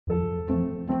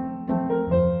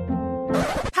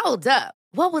Hold up.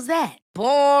 What was that?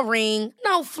 Boring.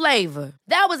 No flavor.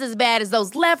 That was as bad as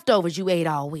those leftovers you ate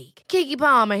all week. Keke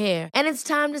Palmer here. And it's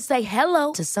time to say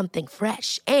hello to something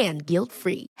fresh and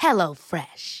guilt-free. Hello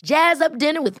Fresh. Jazz up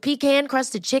dinner with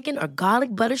pecan-crusted chicken or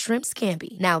garlic butter shrimp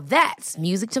scampi. Now that's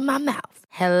music to my mouth.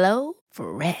 Hello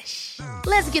Fresh.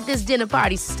 Let's get this dinner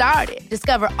party started.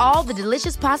 Discover all the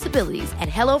delicious possibilities at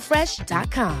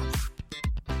hellofresh.com.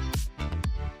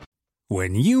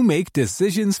 When you make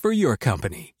decisions for your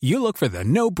company, you look for the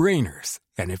no-brainers.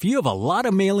 And if you have a lot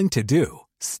of mailing to do,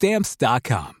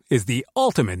 Stamps.com is the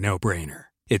ultimate no-brainer.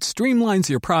 It streamlines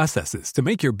your processes to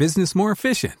make your business more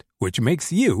efficient, which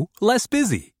makes you less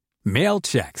busy. Mail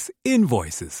checks,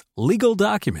 invoices, legal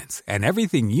documents, and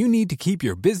everything you need to keep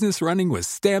your business running with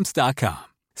Stamps.com.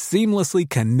 Seamlessly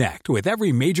connect with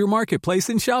every major marketplace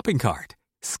and shopping cart.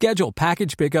 Schedule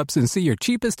package pickups and see your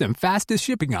cheapest and fastest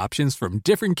shipping options from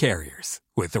different carriers.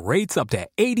 With rates up to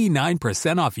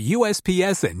 89% off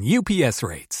USPS and UPS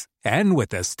rates. And with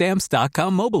the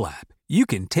Stamps.com mobile app, you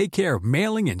can take care of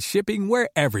mailing and shipping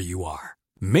wherever you are.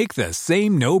 Make the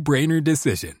same no-brainer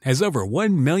decision as over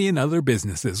 1 million other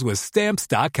businesses with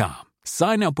Stamps.com.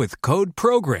 Sign up with code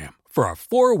PROGRAM for a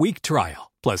 4-week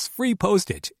trial, plus free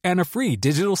postage and a free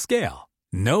digital scale.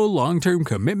 No long-term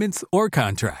commitments or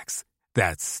contracts.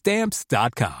 That's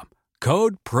Stamps.com.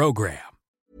 Code PROGRAM.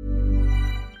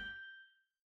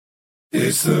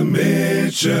 It's the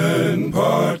Mitchin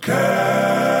Podcast.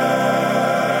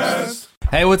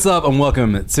 Hey, what's up, and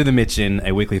welcome to the Mitchin,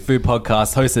 a weekly food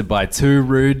podcast hosted by two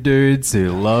rude dudes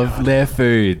who love their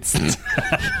foods.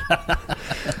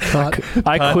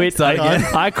 I quit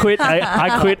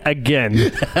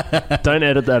again. Don't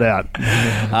edit that out.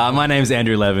 My name's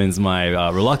Andrew Levins. My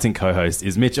reluctant co-host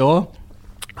is Mitch Orr.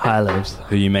 Hi, Leves.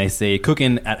 Who you may see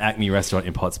cooking at Acme Restaurant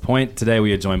in Potts Point. Today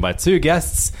we are joined by two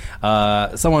guests.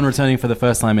 Someone returning for the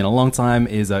first time in a long time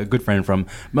is a good friend from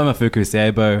Momofuku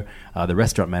Seibo, the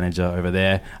restaurant manager over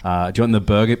there. Do you want the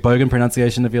Bogan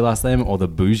pronunciation of your last name or the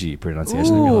bougie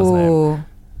pronunciation of your last name?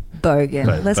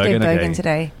 Bogan. Let's go Bogan okay.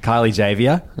 Today. Kylie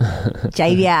Javier.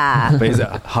 Javier. But is it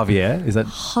Javier? Is that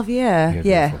Javier?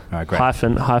 Yeah. All right, great.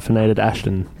 Hyphenated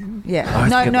Ashton. Yeah.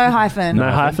 No hyphen. No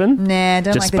hyphen? Nah,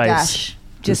 don't just like space. The dash.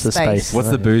 Just the space. What's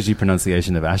the bougie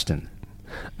pronunciation of Ashton?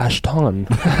 Ashton.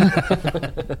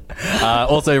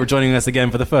 Also joining us again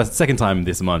for the second time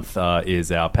this month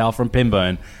is our pal from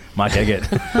Pinbone, Mike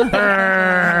Eggert. Enough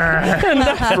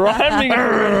rhyming.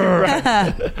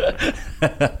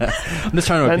 I'm just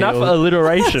trying to appeal. Enough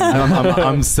alliteration.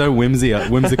 I'm so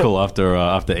whimsical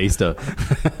after Easter.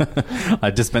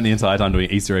 I just spent the entire time doing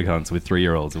Easter egg hunts with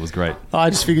 3-year-olds. It was great. I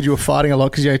just figured you were farting a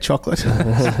lot because you ate chocolate.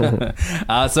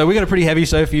 So we got a pretty heavy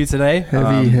show for you today.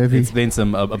 Heavy. It's been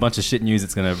a bunch of shit news.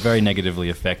 It's going to very negatively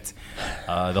affect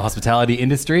the hospitality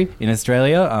industry in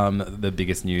Australia. The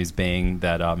biggest news being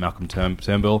that Malcolm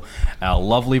Turnbull, our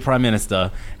lovely Prime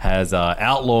Minister, has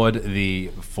outlawed the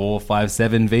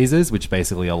 457 visas, which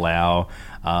basically allow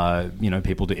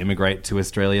people to immigrate to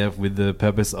Australia with the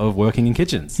purpose of working in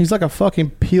kitchens. He's like a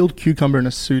fucking peeled cucumber in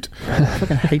a suit. I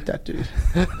fucking hate that dude.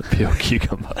 Peeled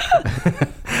cucumber.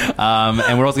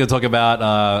 And we're also going to talk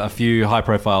about a few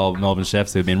high-profile Melbourne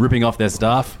chefs who've been ripping off their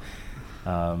staff.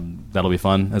 That'll be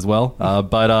fun as well.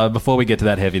 But before we get to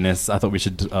that heaviness, I thought we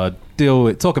should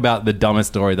talk about the dumbest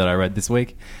story that I read this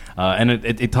week. And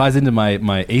it ties into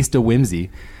my Easter whimsy.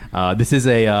 This is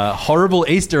a horrible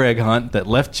Easter egg hunt that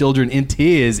left children in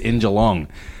tears in Geelong.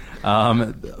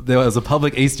 There was a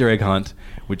public Easter egg hunt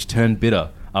which turned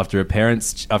bitter after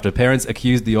parents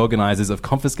accused the organisers of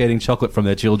confiscating chocolate from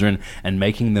their children and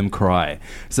making them cry.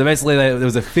 So basically, there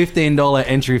was a $15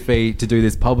 entry fee to do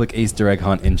this public Easter egg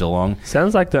hunt in Geelong.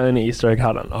 Sounds like the only Easter egg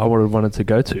hunt I would have wanted to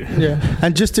go to. Yeah,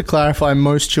 and just to clarify,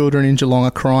 most children in Geelong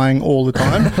are crying all the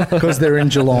time because they're in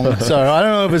Geelong. So I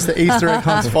don't know if it's the Easter egg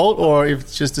hunt's fault or if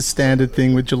it's just a standard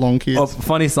thing with Geelong kids. Oh,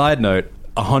 funny side note.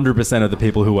 100% of the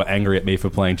people who were angry at me for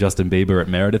playing Justin Bieber at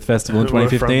Meredith Festival in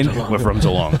 2015 were from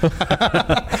Geelong.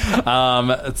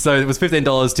 So it was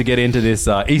 $15 to get into this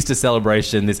Easter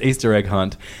celebration, this Easter egg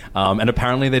hunt, and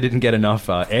apparently they didn't get enough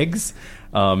eggs,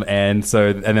 and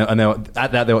they were,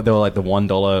 at that they were like the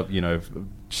 $1,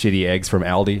 shitty eggs from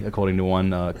Aldi, according to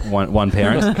one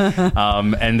parent.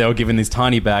 And they were given these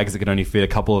tiny bags that could only fit a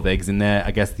couple of eggs in there.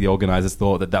 I guess the organisers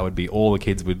thought that would be all the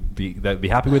kids would be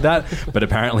happy with that. But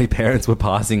apparently parents were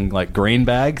passing like green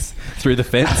bags through the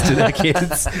fence to their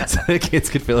kids so their kids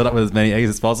could fill it up with as many eggs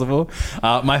as possible.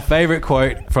 My favourite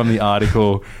quote from the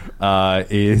article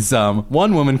is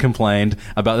one woman complained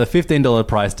about the $15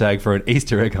 price tag for an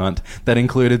Easter egg hunt that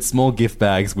included small gift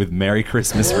bags with Merry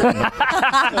Christmas written.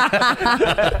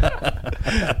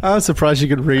 I'm surprised you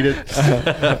could read it.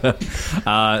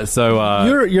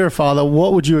 You're a father.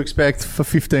 What would you expect for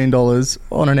 $15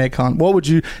 on an egg hunt? What would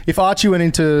you, if Archie went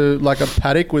into like a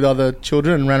paddock with other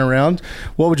children and ran around,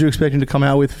 what would you expect him to come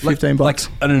out with for $15? Like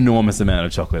an enormous amount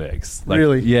of chocolate eggs. Like,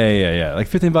 really? Yeah. Like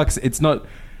 $15, it's not...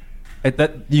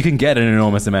 that you can get an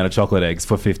enormous amount of chocolate eggs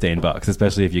for $15,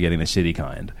 especially if you're getting the shitty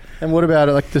kind. And what about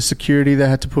like the security they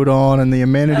had to put on and the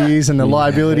amenities and the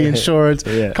liability insurance?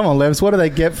 Yeah. Come on, Levs, what do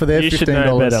they get for their $15? You should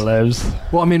know better,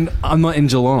 Levs. Well, I mean, I'm not in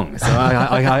Geelong, so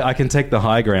I can take the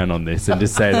high ground on this and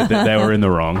just say that they were in the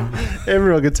wrong.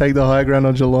 Everyone could take the high ground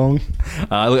on Geelong.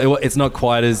 It's not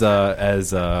quite as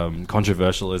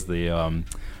controversial as the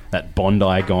that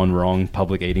Bondi gone wrong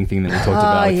public eating thing that we talked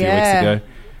about a few weeks ago.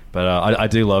 But I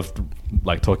do love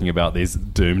like talking about these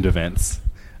doomed events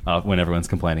when everyone's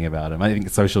complaining about them. I think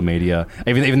social media,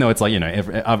 even though it's like, you know,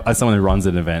 as someone who runs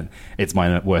an event, it's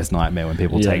my worst nightmare when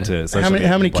people take to social media.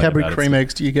 How many Cadbury cream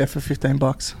eggs do you get for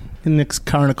 $15 in this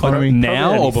current economy?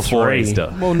 Now or before 3.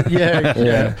 Easter? Well,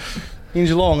 yeah. In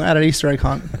Geelong, at an Easter egg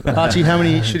hunt. Archie, how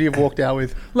many should he have walked out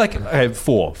with? Like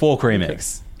four cream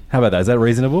eggs. How about that? Is that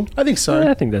reasonable? I think so.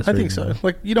 Yeah, I think so.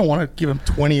 Like, you don't want to give them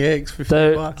 20 eggs for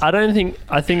 $15.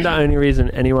 I think the only reason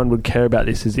anyone would care about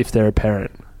this is if they're a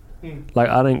parent. Like,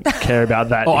 I don't care about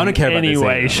that I don't care about any this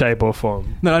way, either. shape, or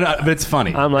form. No, but it's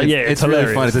funny. I'm like, it's it's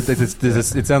really funny.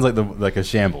 hilarious. It sounds like a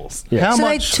shambles. Yeah. How So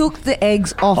much? they took the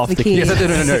eggs off the kids.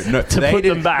 Yes, no. To put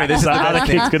them back this is so the other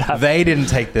thing. kids could have. They didn't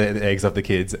take the eggs off the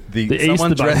kids. Someone Easter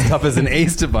bunny. dressed up as an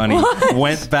Easter bunny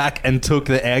went back and took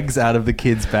the eggs out of the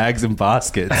kids' bags and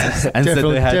baskets and said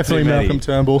they had Definitely too many. Malcolm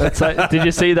Turnbull. So, did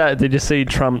you see that? Did you see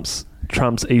Trump's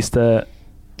Easter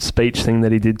speech thing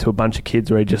that he did to a bunch of kids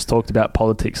where he just talked about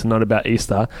politics and not about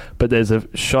Easter? But there's a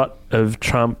shot of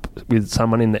Trump with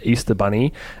someone in the Easter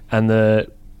bunny, and the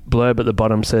blurb at the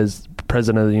bottom says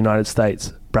President of the United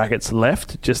States brackets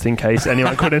left, just in case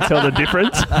anyone couldn't tell the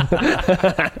difference.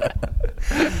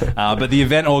 But the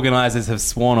event organisers have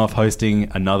sworn off hosting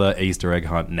another Easter egg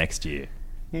hunt next year.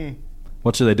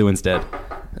 What should they do instead?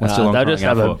 What's Geelong They'll crying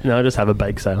out for? just have a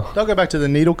bake sale. They'll go back to the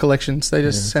needle collections. They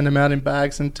just send them out in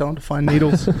bags and tell them to find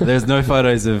needles. There's no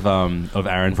photos of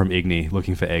Aaron from Igny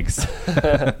looking for eggs.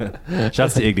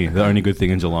 Shouts to Igny, the only good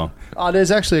thing in Geelong.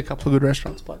 There's actually a couple of good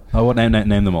restaurants, but Oh, what name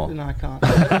them all? no, I can't.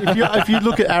 If you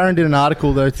look at Aaron did an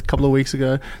article though a couple of weeks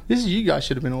ago. You guys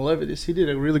should have been all over this. He did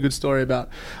a really good story about,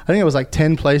 I think it was like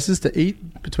 10 places to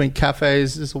eat between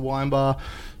cafes, there's a wine bar.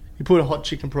 He put a hot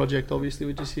chicken project, obviously,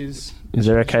 which is his. Is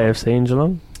there a KFC in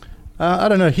Geelong? I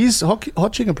don't know. His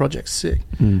hot chicken project's sick.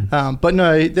 But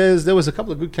no, there was a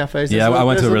couple of good cafes. Yeah, I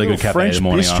went to a really good little cafe French the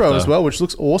morning bistro after. as well, which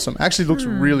looks awesome. Actually, looks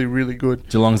really, really good.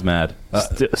 Geelong's mad.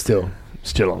 Still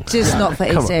Geelong. Just not for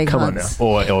Easter egg come on hunts.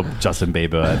 Or Justin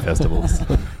Bieber at festivals.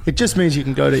 It just means you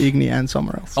can go to Igny and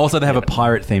somewhere else. Also, they have a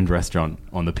pirate-themed restaurant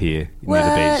on the pier near the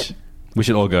What? beach. We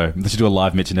should all go. We should do a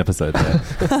live Mitchin episode there.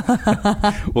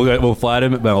 We'll fly to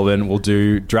Melbourne. We'll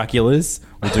do Dracula's.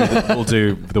 We'll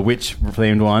do the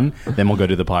witch-themed one. Then we'll go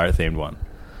do the pirate-themed one.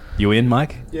 You in,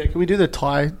 Mike? Yeah, can we do the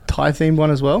Thai themed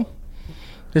one as well?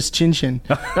 Just Chin Chin.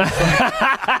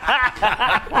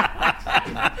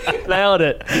 Nailed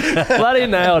it. Bloody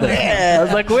nailed it. I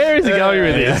was like, where is he going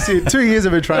with this? See, 2 years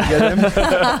I've been trying to get them.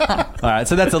 All right,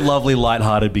 so that's a lovely,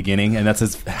 light-hearted beginning, and that's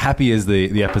as happy as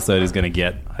the episode is going to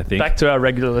get, I think. Back to our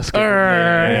regular schedule.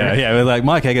 Yeah, we're like,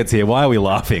 Mike Eggert's here. Why are we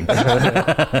laughing?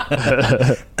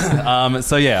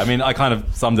 So, yeah, I mean, I kind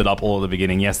of summed it up all at the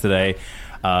beginning. Yesterday,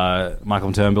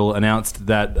 Michael Turnbull announced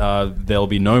that there'll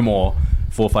be no more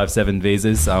 457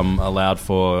 visas allowed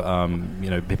for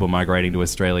people migrating to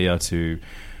Australia to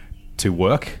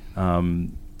work. I mean,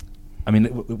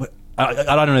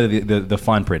 I don't know the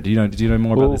fine print. Do you know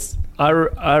more about this?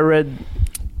 I read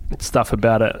stuff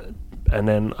about it, and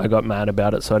then I got mad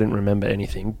about it, so I didn't remember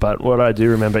anything. But what I do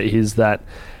remember is that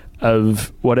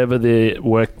of whatever the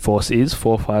workforce is,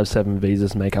 457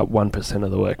 visas make up 1%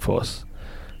 of the workforce.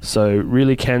 So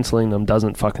really cancelling them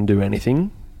doesn't fucking do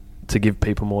anything to give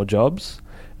people more jobs.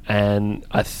 And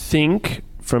I think,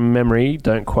 from memory,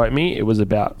 don't quote me, it was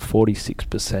about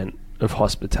 46% of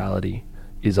hospitality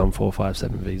is on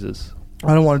 457 visas.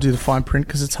 I don't want to do the fine print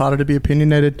because it's harder to be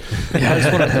opinionated. I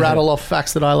just want to rattle off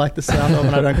facts that I like the sound of,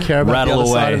 and I don't care about Rattle the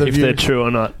other away side of the If view. they're true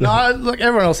or not. No, look,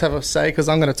 everyone else have a say because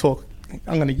I'm going to talk.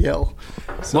 I'm going to yell.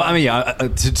 So, Well, I mean, yeah,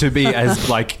 to be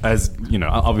as you know,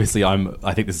 obviously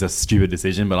I think this is a stupid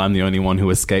decision, but I'm the only one who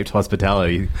escaped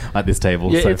hospitality at this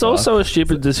table. Yeah, so it's far. also a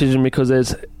stupid decision because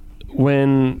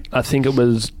when I think it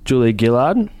was Julia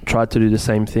Gillard tried to do the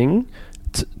same thing,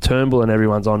 Turnbull and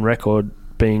everyone's on record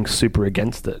being super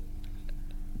against it.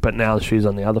 But now the shoe's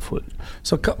on the other foot.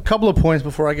 So a couple of points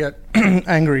before I get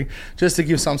angry, just to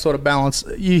give some sort of balance.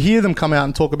 You hear them come out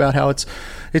and talk about how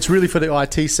it's really for the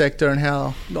IT sector and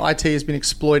how the IT has been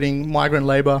exploiting migrant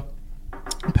labour,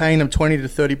 paying them 20 to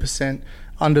 30%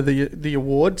 under the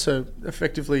award, so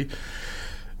effectively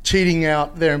cheating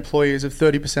out their employees of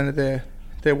 30% of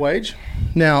their wage.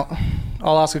 Now,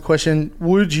 I'll ask a question.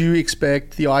 Would you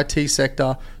expect the IT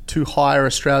sector to hire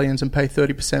Australians and pay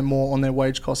 30% more on their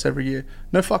wage costs every year?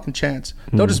 No fucking chance.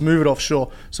 They'll just move it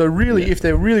offshore. So really, if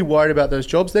they're really worried about those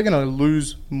jobs, they're going to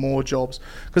lose more jobs.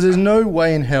 Because there's no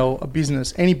way in hell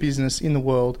any business in the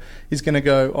world is going to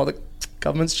go, oh, the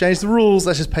government's changed the rules,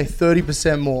 let's just pay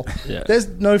 30% more. Yeah. There's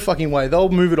no fucking way. They'll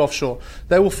move it offshore.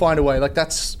 They will find a way. Like,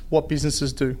 that's what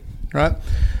businesses do. Right?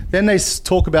 Then they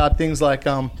talk about things like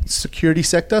security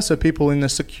sector, so people in the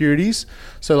securities,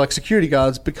 so like security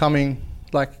guards becoming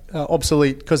like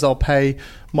obsolete because they'll pay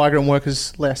migrant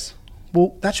workers less.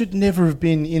 Well, that should never have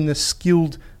been in the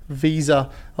skilled visa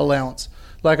allowance.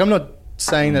 Like, I'm not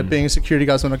saying that being a security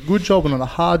guard is not a good job or not a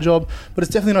hard job, but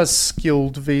it's definitely not a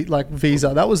skilled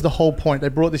visa. That was the whole point. They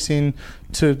brought this in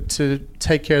to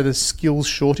take care of the skills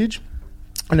shortage.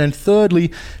 And then thirdly,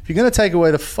 if you're going to take away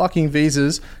the fucking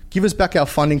visas, give us back our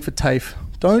funding for TAFE.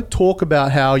 Don't talk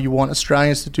about how you want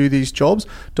Australians to do these jobs.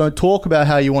 Don't talk about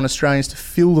how you want Australians to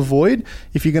fill the void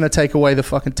if you're going to take away the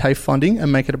fucking TAFE funding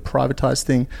and make it a privatised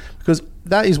thing. Because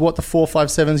that is what the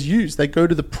 457s use. They go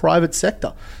to the private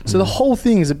sector. So the whole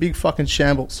thing is a big fucking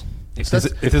shambles. If this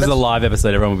is a live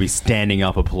episode, everyone will be standing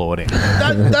up applauding.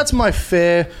 That's my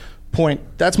fair point.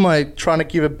 That's my trying to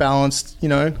give a balanced,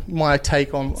 my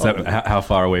take on. So how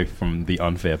far away from the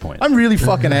unfair point? I'm really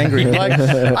fucking angry. Like,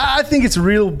 I think it's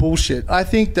real bullshit. I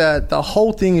think that the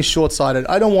whole thing is short-sighted.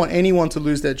 I don't want anyone to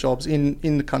lose their jobs in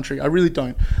the country. I really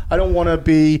don't. I don't want to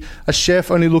be a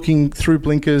chef only looking through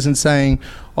blinkers and saying,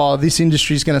 oh, this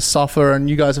industry is going to suffer and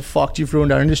you guys are fucked, you've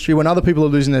ruined our industry, when other people are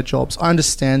losing their jobs. I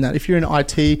understand that. If you're in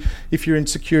IT, if you're in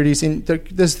securities,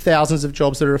 there's thousands of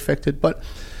jobs that are affected. But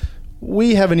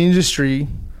we have an industry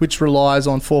which relies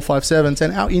on 457s,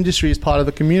 and our industry is part of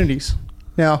the communities.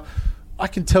 Now, I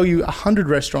can tell you 100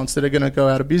 restaurants that are going to go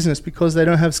out of business because they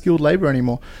don't have skilled labour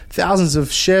anymore. Thousands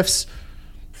of chefs,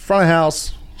 front of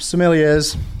house,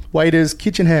 sommeliers, waiters,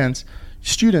 kitchen hands,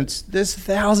 students. There's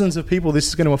thousands of people this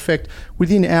is going to affect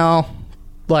within our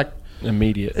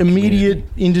immediate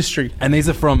industry. And these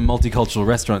are from multicultural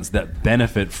restaurants that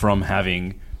benefit from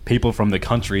having people from the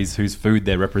countries whose food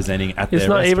they're representing at their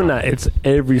restaurant. It's not even that. It's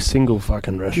every single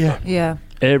fucking restaurant. Yeah.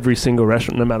 Every single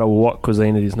restaurant, no matter what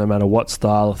cuisine it is, no matter what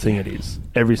style thing it is.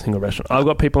 Every single restaurant. I've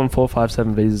got people on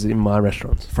 457 visas in my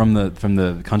restaurants. From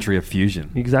the country of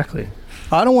fusion. Exactly.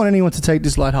 I don't want anyone to take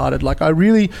this lighthearted. Like, I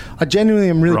genuinely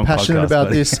am really passionate about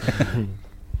this.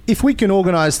 If we can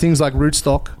organise things like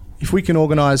Rootstock, if we can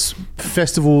organise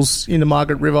festivals in the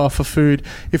Margaret River for food,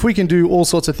 if we can do all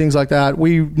sorts of things like that,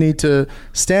 we need to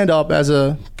stand up as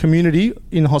a community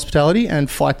in hospitality and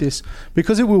fight this,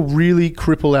 because it will really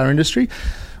cripple our industry.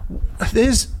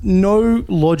 There's no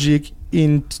logic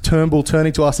in Turnbull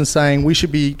turning to us and saying we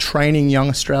should be training young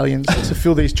Australians to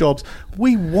fill these jobs.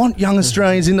 We want young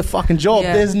Australians in the fucking job.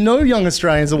 Yeah. There's no young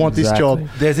Australians that want this job.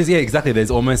 There's this, exactly.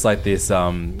 There's almost like this,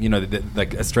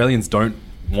 like Australians don't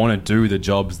want to do the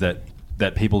jobs that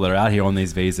people that are out here on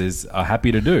these visas are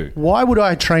happy to do. Why would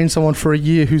I train someone for a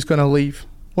year who's going to leave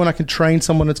when I can train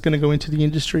someone that's going to go into the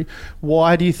industry?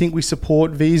 Why do you think we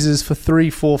support visas for 3,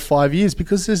 4, 5 years?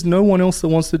 Because there's no one else that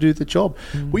wants to do the job.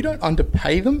 We don't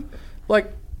underpay them.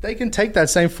 Like, they can take that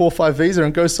same 4 or 5 visa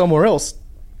and go somewhere else.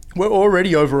 We're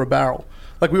already over a barrel.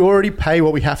 Like, we already pay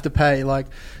what we have to pay. Like,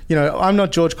 I'm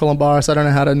not George Columbaris. I don't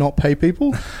know how to not pay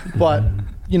people. But,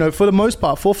 for the most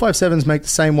part, 457s make the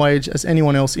same wage as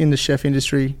anyone else in the chef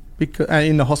industry,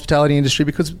 in the hospitality industry,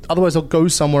 because otherwise they'll go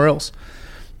somewhere else.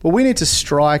 But we need to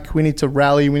strike, we need to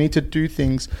rally, we need to do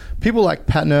things. People like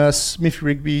Pat Nurse, Miffy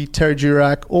Rigby, Terry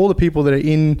Durack, all the people that are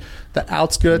in the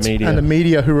outskirts and the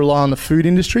media who rely on the food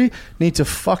industry need to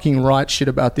fucking write shit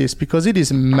about this, because it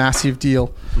is a massive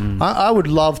deal. I would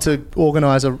love to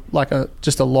organise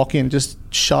just a lock-in, just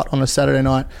shut on a Saturday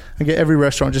night and get every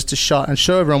restaurant just to shut and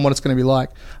show everyone what it's going to be like.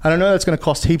 And I know that's going to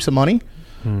cost heaps of money,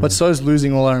 but so is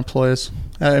losing all our employees.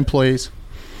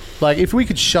 Like, if we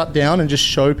could shut down and just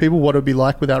show people what it would be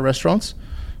like with our restaurants,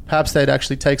 perhaps they'd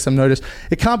actually take some notice.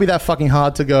 It can't be that fucking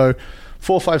hard to go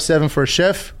 457 for a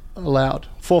chef, allowed.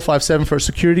 457 for a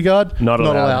security guard, not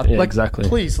allowed. Yeah, like, exactly.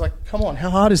 Please, come on,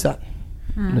 how hard is that?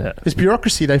 Yeah. This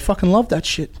bureaucracy, they fucking love that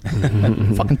shit.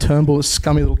 Fucking Turnbull, a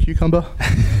scummy little cucumber.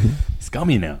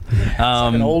 Scummy now.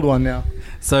 An old one now.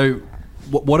 So,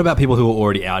 what about people who are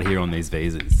already out here on these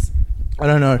visas? I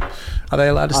don't know. Are they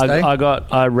allowed to stay?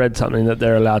 I read something that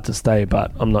they're allowed to stay,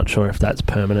 but I'm not sure if that's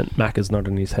permanent. Mac is not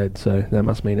in his head, so that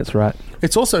must mean it's right.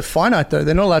 It's also finite, though.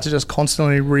 They're not allowed to just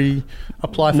constantly reapply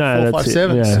for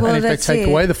 457s. Yeah. Well, and if they take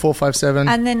away the 457...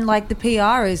 And then, like, the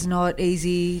PR is not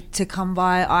easy to come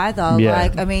by either. Yeah.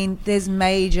 Like, I mean, there's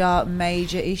major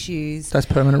issues. That's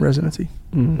permanent residency.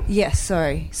 Yes,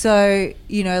 sorry. So,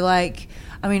 you know, like,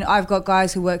 I mean, I've got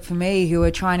guys who work for me who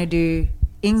are trying to do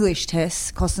English tests,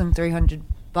 cost them $300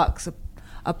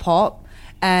 a pop,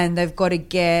 and they've got to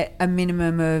get a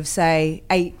minimum of, say,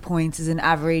 8 points as an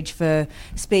average for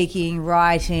speaking,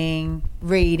 writing,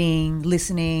 reading,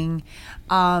 listening.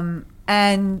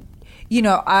 And, you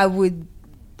know, I would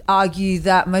argue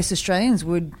that most Australians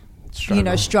would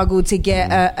struggle to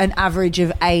get an average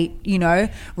of 8, you know,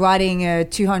 writing a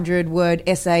 200-word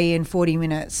essay in 40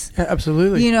 minutes. Yeah,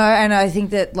 absolutely. You know, and I think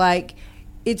that, like,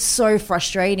 it's so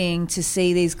frustrating to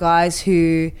see these guys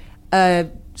who are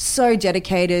so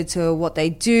dedicated to what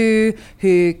they do,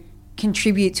 who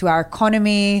contribute to our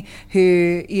economy,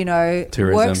 who, you know,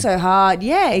 Tourism. work so hard.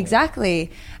 Yeah, exactly.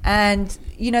 And,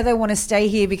 you know, they want to stay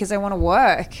here because they want to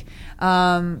work.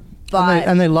 And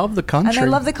they love the country. And they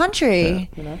love the country.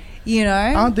 Yeah, you know?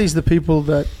 Aren't these the people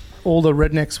that all the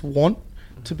rednecks want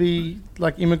to be,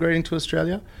 like, immigrating to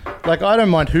Australia? Like, I don't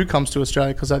mind who comes to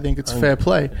Australia because I think it's fair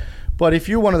play. But if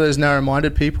you're one of those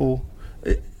narrow-minded people,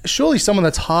 surely someone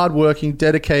that's hardworking,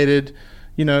 dedicated,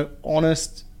 you know,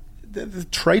 honest, the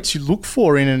traits you look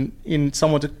for in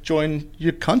someone to join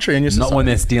your country and your society. Not when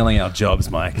they're stealing our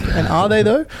jobs, Mike. And are they,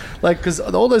 though? Like, because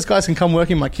all those guys can come work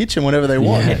in my kitchen whenever they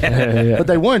want. Yeah. But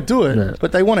they won't do it. No.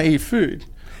 But they want to eat food.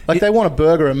 Like, they want a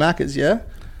burger at Macca's, yeah?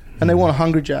 And they want a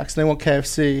Hungry Jack's, and they want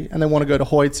KFC, and they want to go to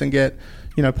Hoyt's and get,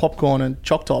 you know, popcorn and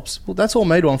Choc Tops. Well, that's all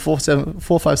made on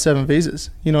 457 visas.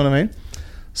 You know what I mean?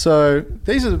 So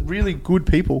these are really good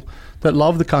people that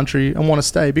love the country and want to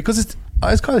stay because it's,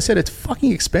 as Kylie said, it's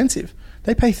fucking expensive.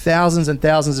 They pay thousands and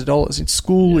thousands of dollars in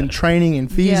school, in training, in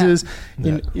visas,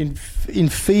 in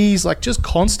fees, like just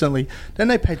constantly. Then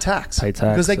they pay tax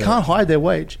because they can't hide their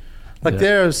wage. Like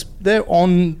they're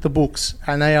on the books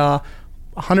and they are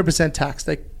 100% taxed.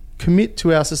 They commit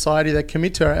to our society, they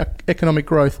commit to our economic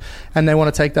growth, and they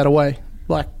want to take that away.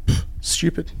 Like,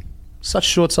 stupid. Such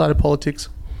short-sighted politics.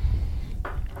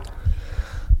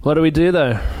 What do we do,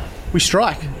 though? We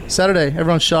strike. Saturday,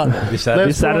 everyone's shut. This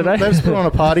Saturday? Let's put on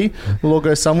a party. We'll all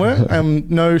go somewhere.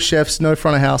 No chefs, no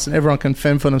front of house, and everyone can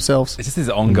fend for themselves. It's just this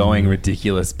ongoing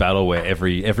ridiculous battle where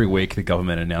every week the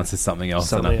government announces something else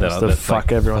to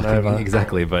fuck everyone over.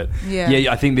 Exactly, but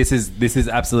I think this is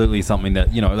absolutely something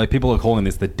that, you know, like people are calling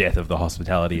this the death of the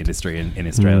hospitality industry in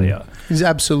Australia. It's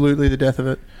absolutely the death of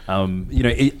it. You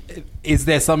know, is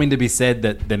there something to be said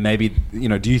that maybe, you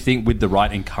know, do you think with the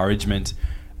right encouragement,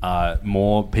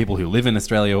 more people who live in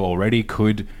Australia already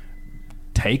could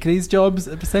take these jobs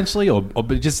essentially, or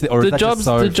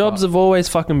the jobs have always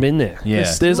fucking been there.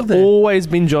 Yeah, there's always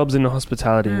been jobs in the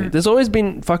hospitality. There's always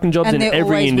been fucking jobs in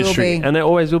every industry, and there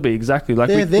always will be. Exactly, like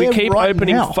we keep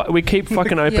opening, we keep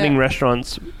fucking opening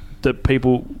restaurants that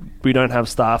we don't have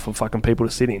staff or fucking people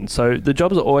to sit in. So the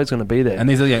jobs are always going to be there. And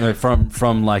these are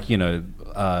from like, you know,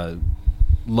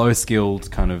 low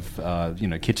skilled kind of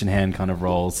kitchen hand kind of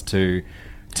roles to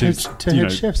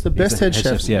head chefs, the best head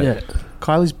chefs. Yeah.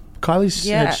 Kylie's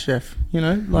head chef, you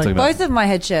know, like both of my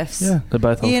head chefs. Yeah, they're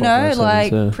both on, you know,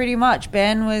 like pretty much.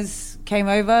 Ben came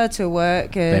over to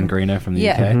work. And, Ben Greeno from the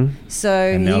UK.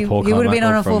 So he would have been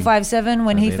on a 457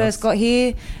 when he first got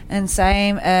here, and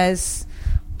same as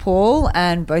Paul,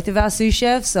 and both of our sous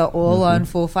chefs are all on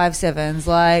 457s.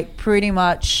 Like pretty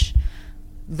much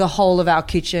the whole of our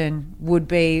kitchen would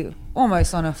be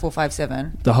almost on a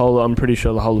 457. I'm pretty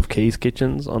sure the whole of Keys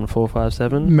Kitchen's on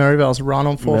 457. Merivale's run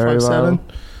on 457.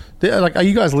 Like, are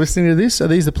you guys listening to this? Are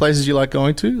these the places you like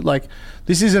going to? Like,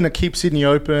 this isn't a keep Sydney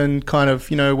open kind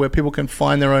of, you know, where people can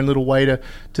find their own little way to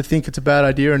think it's a bad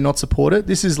idea and not support it.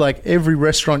 This is like every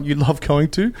restaurant you love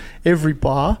going to, every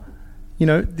bar. You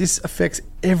know, this affects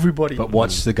everybody. But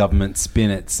watch the government spin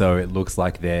it so it looks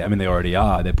like they already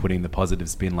are. They're putting the positive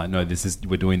spin like, no,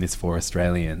 we're doing this for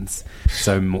Australians,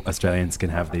 so Australians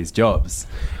can have these jobs.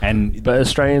 But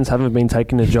Australians haven't been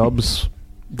taking the jobs.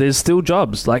 There's still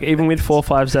jobs. Like, even with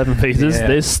 457 visas,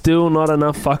 there's still not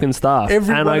enough fucking staff.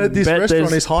 Everyone at this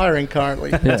restaurant is hiring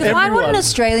currently. Define what an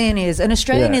Australian is. An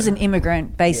Australian is an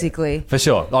immigrant, basically. For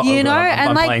sure. You know,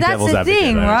 and like that's the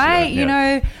thing, right? You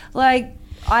know, like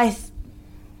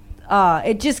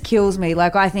it just kills me.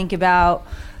 Like, I think about,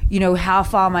 how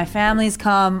far my family's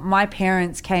come. My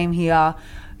parents came here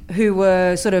who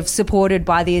were sort of supported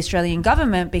by the Australian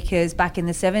government because back in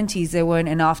the 70s there weren't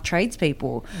enough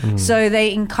tradespeople. So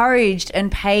they encouraged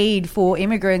and paid for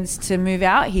immigrants to move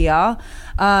out here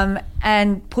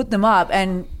and put them up.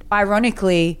 And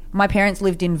ironically, my parents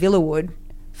lived in Villawood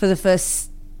for the first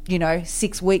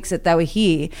 6 weeks that they were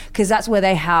here, because that's where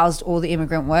they housed all the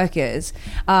immigrant workers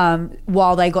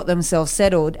while they got themselves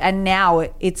settled. And now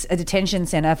it's a detention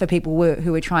centre for people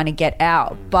who are trying to get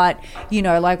out. But,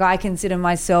 I consider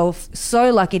myself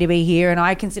so lucky to be here, and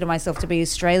I consider myself to be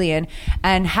Australian,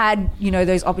 and had,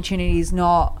 those opportunities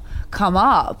not come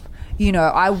up,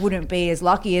 I wouldn't be as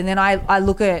lucky. And then I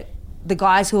look at the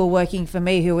guys who are working for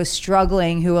me who are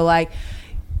struggling, who are like,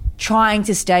 trying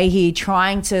to stay here,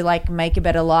 trying to make a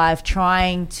better life,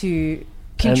 trying to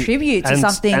contribute to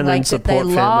something that they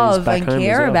love and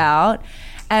care about.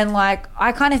 And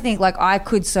I kind of think I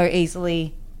could so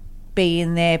easily be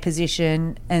in their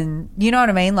position, and you know what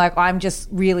I mean? I'm just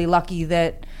really lucky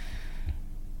that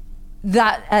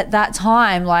at that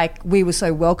time, we were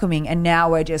so welcoming, and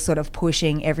now we're just sort of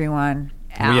pushing everyone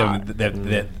out.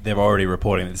 They're already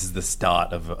reporting this is the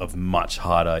start of much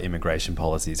harder immigration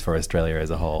policies for Australia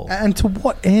as a whole. And to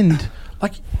what end?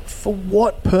 For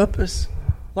what purpose?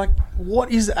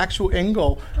 What is the actual end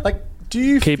goal? Do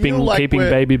you keeping feel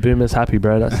baby boomers happy,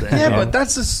 bro? That's the end. but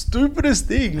that's the stupidest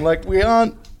thing. We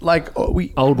aren't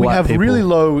we white have people. really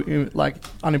low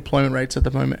unemployment rates at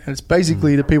the moment, and it's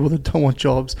basically the people that don't want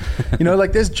jobs.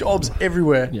 There's jobs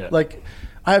everywhere. Yeah.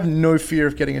 I have no fear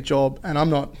of getting a job, and I'm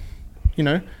not.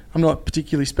 I'm not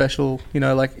particularly special,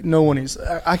 no one is.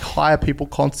 I hire people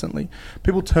constantly.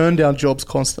 People turn down jobs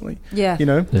constantly. Yeah.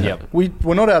 Yep.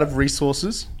 We're not out of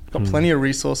resources. Got plenty of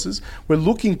resources. We're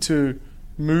looking to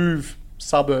move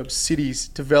suburbs, cities,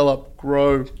 develop,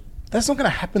 grow. That's not going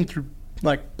to happen through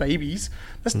babies.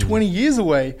 That's 20 years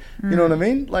away. You know what I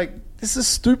mean? This is the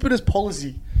stupidest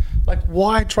policy.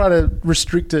 Why try to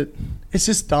restrict it? It's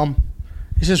just dumb.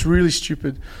 It's just really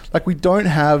stupid. We don't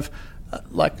have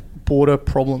border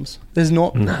problems. There's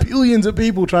not billions of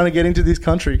people trying to get into this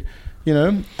country,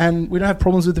 and we don't have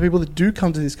problems with the people that do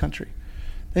come to this country.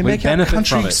 They make our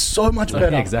country so much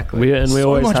better. Exactly. We so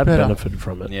always much have better. benefited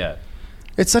from it. Yeah.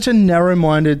 It's such a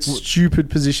narrow-minded, stupid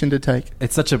position to take.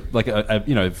 It's such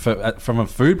from a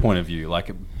food point of view,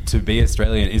 to be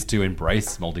Australian is to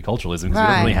embrace multiculturalism, because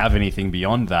we don't really have anything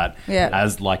beyond that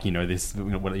as this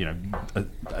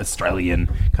Australian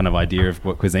kind of idea of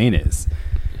what cuisine is.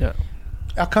 Yeah.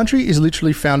 Our country is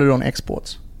literally founded on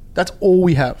exports. That's all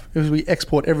we have, is we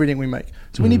export everything we make.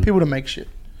 So we need people to make shit.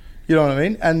 You know what I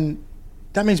mean? And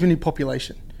that means we need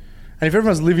population. And if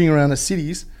everyone's living around the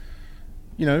cities,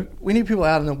 we need people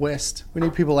out in the West. We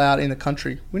need people out in the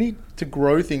country. We need to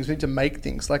grow things. We need to make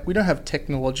things. We don't have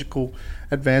technological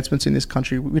advancements in this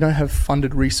country. We don't have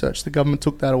funded research. The government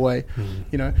took that away.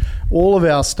 All of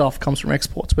our stuff comes from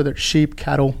exports, whether it's sheep,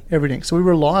 cattle, everything. So we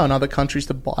rely on other countries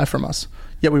to buy from us.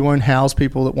 Yet we won't house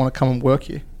people that want to come and work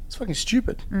here. It's fucking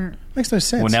stupid. Makes no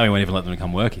sense. Well, now we won't even let them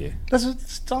come work here.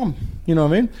 It's dumb. You know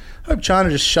what I mean? I hope China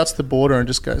just shuts the border and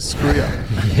just goes, screw you.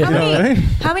 You know what I mean?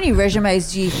 How many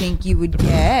resumes do you think you would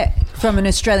get from an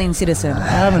Australian citizen? I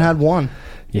haven't had one.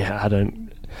 Yeah, I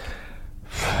don't.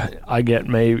 I get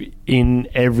maybe in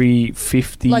every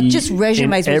 50... just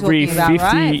resumes we're talking about,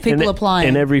 right? People applying.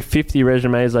 In every 50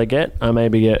 resumes I get, I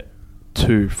maybe get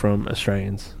 2 from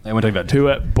Australians. And we're talking about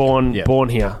 2 born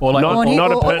here. Or not or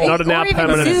now even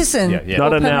permanent citizen.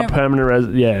 Not a now permanent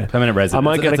resident. Yeah. Permanent resident. I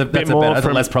might get a bit more that's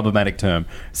a less problematic term.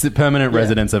 Permanent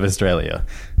residents of Australia.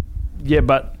 Yeah,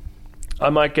 but I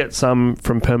might get some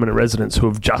from permanent residents who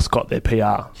have just got their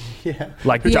PR. Yeah.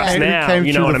 Just now,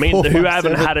 you know what I mean? Who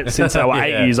haven't had it since they were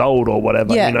 8 years old or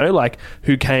whatever,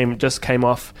 who just came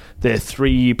off their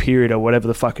 3-year period or whatever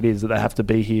the fuck it is that they have to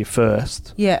be here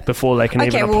first before they can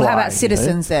even apply. Okay, well, how about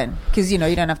citizens then? Because, you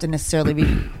don't have to necessarily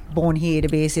be born here to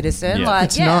be a citizen. Yeah.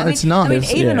 It's none.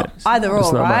 Either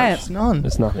or, right? It's none.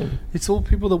 It's nothing. It's all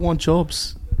people that want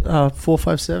jobs.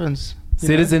 457s.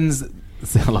 Citizens...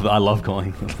 I love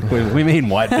calling. We mean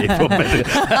white people,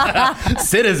 but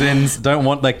citizens don't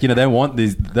want they want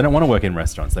these. They don't want to work in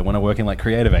restaurants. They want to work in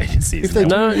creative agencies.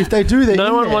 If they do,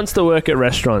 no one wants to work at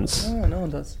restaurants. No one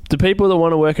does. The people that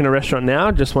want to work in a restaurant now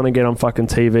just want to get on fucking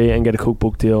TV and get a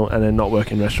cookbook deal and then not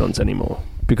work in restaurants anymore.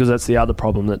 Because that's the other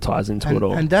problem that ties into it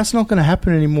all. And that's not going to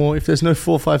happen anymore if there's no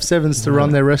 457s to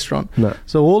run their restaurant. No.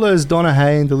 So all those Donna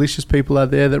Hay and delicious people out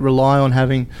there that rely on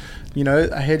having,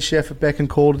 a head chef at beck and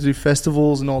call to do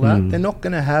festivals and all that, they're not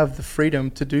going to have the freedom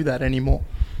to do that anymore.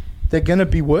 They're going to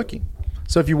be working.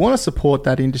 So if you want to support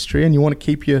that industry and you want to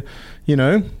keep your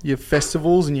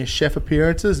festivals and your chef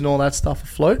appearances and all that stuff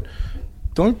afloat,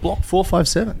 don't block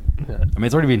 457. I mean,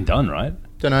 it's already been done, right?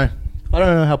 Don't know. I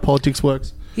don't know how politics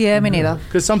works. Yeah, me neither.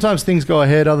 Because sometimes things go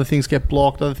ahead, other things get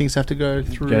blocked, other things have to go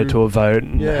through. Go to a vote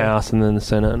in the House and then the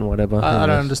Senate and whatever. I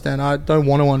don't understand. I don't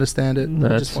want to understand it. No,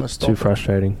 I it's just want to stop too it.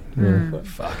 frustrating. Yeah.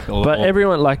 Fuck. But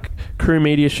everyone, like, crew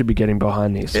media should be getting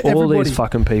behind this. All Everybody. these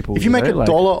fucking people. If you make $1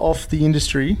 off the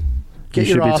industry, get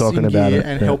You your should be ass talking in about gear it,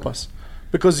 and yeah. help us.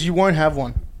 Because you won't have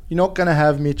one. You're not going to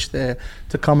have Mitch there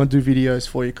to come and do videos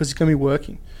for you because he's going to be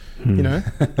working. You know?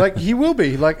 Like, he will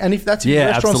be. Like, and if that's if your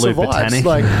restaurant absolute survives,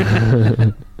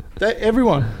 botanic. like...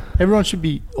 Everyone should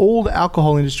be, all the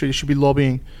alcohol industry should be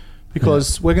lobbying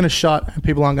because we're going to shut and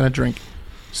people aren't going to drink.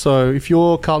 So if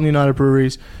you're Carlton United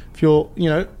Breweries, if you're,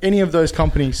 any of those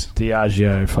companies,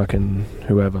 Diageo, fucking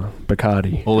whoever,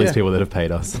 Bacardi. All these people that have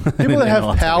paid us. people that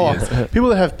have power, people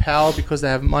that have power because they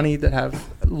have money, that have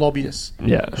lobbyists,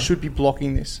 should be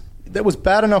blocking this. That was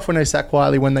bad enough when they sat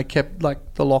quietly when they kept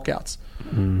like the lockouts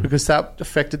because that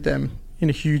affected them in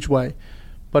a huge way.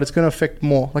 But it's going to affect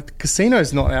more. Like the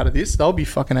casino's not out of this. They'll be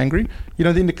fucking angry. You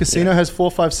don't think the casino has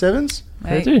 457s?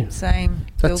 Mate, They do. Same.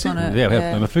 That's Bills on it. it. Yeah, we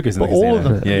have Mafukas in the But all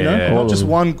casino. of them, Yeah. not just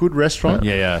one good restaurant.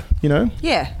 Yeah.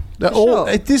 Yeah. They're for all,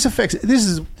 sure. this affects. This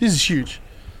is huge.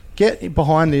 Get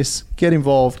behind this. Get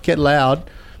involved. Get loud,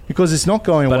 because it's not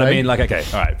going away. But I mean, like, okay,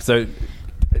 all right. So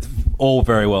it's all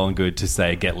very well and good to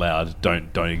say get loud.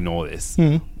 Don't ignore this.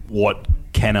 What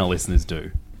can our listeners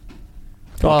do?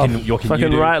 What can you Fucking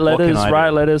do? write What can letters, I do? write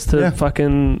letters to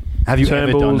fucking. Have you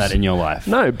ever done Turnbull's- that in your life?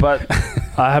 No, but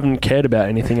I haven't cared about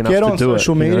anything enough Get to on do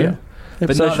social it. media.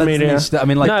 But Social media. I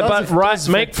mean, like, no, but does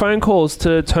make phone calls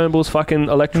to Turnbull's fucking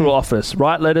electoral office.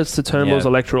 Write letters to Turnbull's Yeah.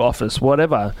 electoral office.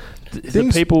 Whatever. The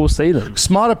Things- people will see them.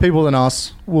 Smarter people than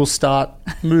us will start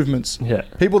movements. Yeah.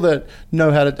 People that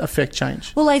know how to affect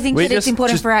change. Well, I think We that it's just-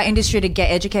 important just- for our industry to get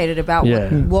educated about Yeah.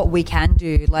 what we can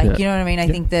do. Like, Yeah. you know what I mean? I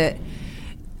think that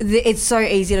it's so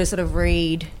easy to sort of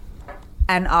read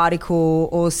an article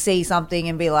or see something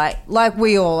and be like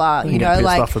we all are, you get know, pissed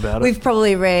like off about it. we've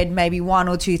probably read maybe one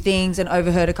or two things and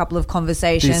overheard a couple of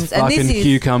conversations. This and fucking this is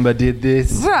cucumber did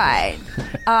this. right.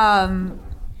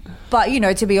 But, you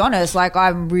know, to be honest, like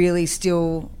I'm really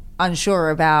still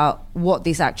unsure about what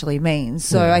this actually means.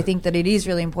 So I think that it is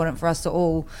really important for us to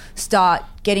all start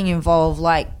getting involved,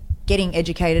 like getting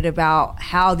educated about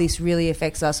how this really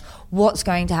affects us, what's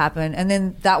going to happen, and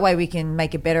then that way we can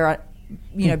make a better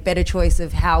choice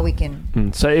of how we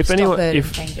can So if stop anyone, it and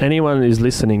if change it. anyone is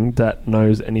listening that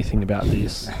knows anything about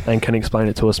this and can explain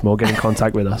it to us more, get in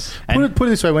contact with us. Put it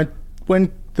this way: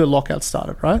 when the lockout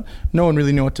started, right? No one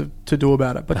really knew what to do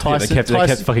about it. But Yeah, Tyson, they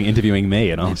kept fucking interviewing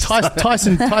me, and I was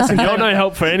Tyson You're no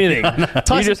help for anything.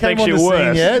 Tyson You just came makes on you the worse.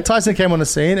 scene. Yeah, Tyson came on the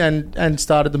scene and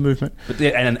started the movement. But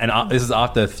yeah, and this is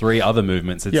after 3 other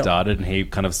movements had Yep. started, and he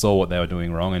kind of saw what they were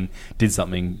doing wrong and did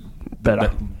something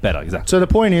Better. Better, exactly. So the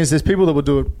point is, there's people that will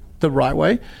do it the right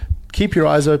way. Keep your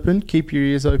eyes open. Keep your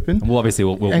ears open. Well, obviously,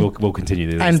 we'll continue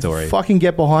this And story. fucking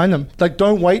get behind them. Like,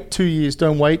 don't wait 2 years.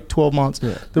 Don't wait 12 months.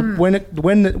 When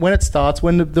it starts,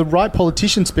 when the right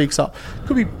politician speaks up,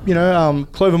 could be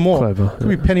Clover Moore, Clover, could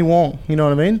be Penny Wong. You know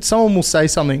what I mean? Someone will say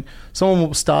something. Someone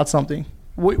will start something.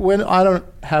 When I don't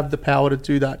have the power to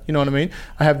do that, you know what I mean?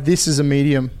 I have this as a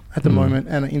medium at the moment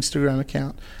and an Instagram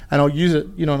account, and I'll use it.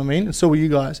 You know what I mean? And so will you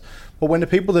guys. But when the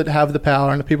people that have the power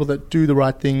and the people that do the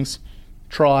right things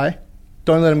try,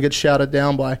 don't let them get shouted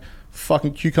down by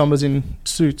fucking cucumbers in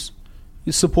suits.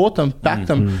 You support them, back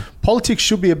them. Politics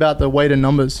should be about the weight of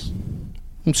numbers.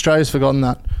 Australia's forgotten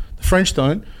that. The French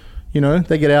don't.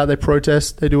 They get out, they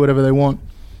protest, they do whatever they want.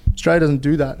 Australia doesn't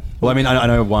do that. Well, I mean, I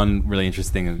know one really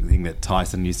interesting thing that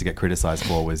Tyson used to get criticised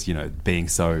for was, being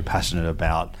so passionate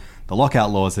about the lockout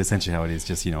laws. Essentially how it is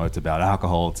just, it's about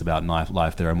alcohol, it's about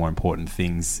life. There are more important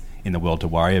things in the world to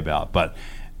worry about. But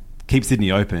Keep Sydney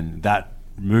Open, that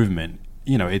movement,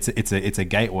 it's a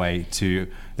gateway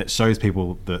that shows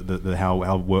people the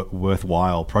how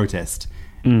worthwhile protest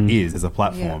is as a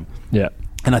platform. Yeah.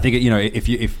 And I think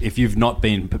if you've not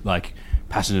been like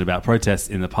passionate about protests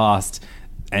in the past,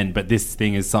 but this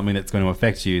thing is something that's going to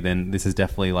affect you, then this is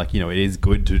definitely like it is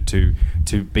good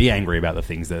to be angry about the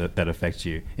things that affect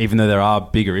you, even though there are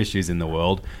bigger issues in the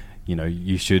world.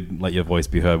 You should let your voice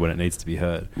be heard when it needs to be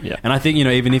heard. Yeah. And I think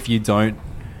even if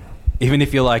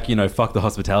you're like, fuck the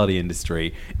hospitality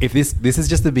industry, if this is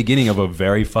just the beginning of a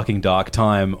very fucking dark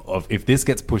time of if this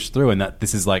gets pushed through and that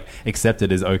this is like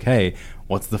accepted as okay,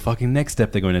 what's the fucking next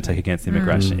step they're going to take against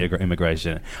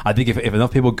immigration? I think if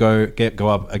enough people go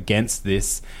up against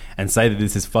this and say that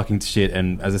this is fucking shit,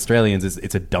 and as Australians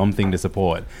it's a dumb thing to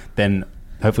support, then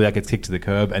hopefully that gets kicked to the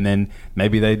curb, and then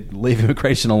maybe they leave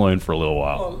immigration alone for a little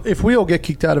while. If we all get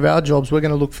kicked out of our jobs, we're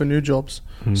going to look for new jobs.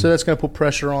 So that's going to put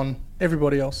pressure on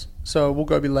everybody else. So we'll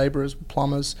go be labourers,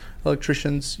 plumbers,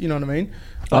 electricians, you know what I mean?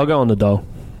 I'll go on the dole.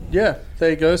 Yeah,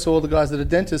 there you go. So all the guys that are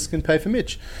dentists can pay for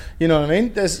Mitch. You know what I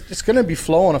mean? It's going to be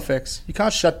flow-on effects. You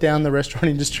can't shut down the restaurant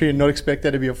industry and not expect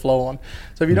there to be a flow-on.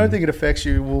 So if you don't think it affects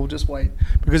you, we'll just wait.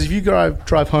 Because if you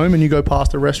drive home and you go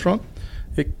past a restaurant,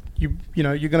 you're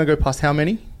going to go past how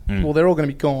many? Well, they're all going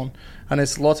to be gone. And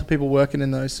there's lots of people working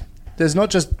in those. There's not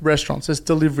just restaurants. There's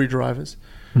delivery drivers.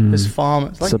 There's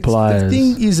farmers. Suppliers. The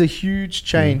thing is a huge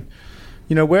chain.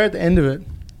 We're at the end of it.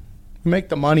 We make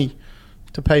the money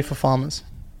to pay for farmers.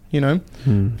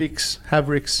 Vicks,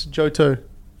 Havricks, Johto,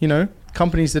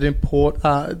 companies that import,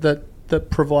 that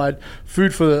provide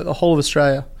food for the whole of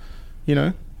Australia.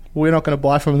 We're not going to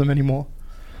buy from them anymore.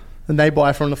 And they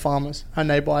buy from the farmers and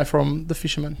they buy from the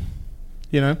fishermen,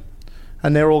 and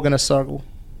they're all going to struggle.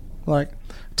 Like,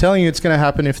 I'm telling you, it's going to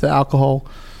happen if the alcohol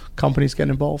companies get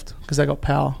involved because they got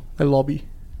power, they lobby,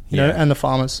 and the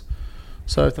farmers.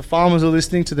 So if the farmers are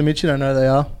listening to the Mitchin, I know they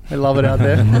are. They love it out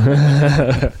there.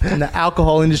 And the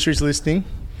alcohol industry is listening.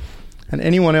 And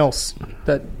anyone else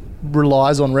that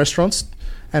relies on restaurants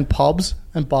and pubs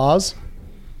and bars,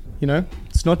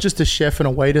 it's not just a chef and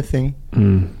a waiter thing.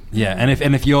 Yeah,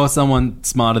 and if you're someone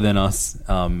smarter than us,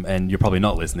 and you're probably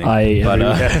not listening, if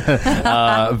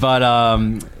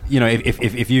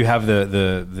you have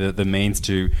the means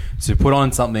to put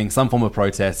on some form of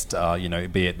protest,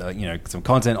 be it some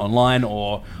content online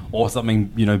or something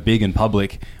big and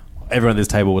public, everyone at this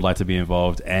table would like to be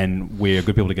involved, and we're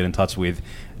good people to get in touch with.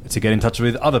 To get in touch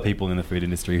with other people in the food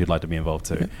industry who'd like to be involved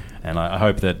too. And I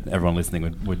hope that everyone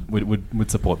listening would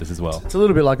support this as well. It's a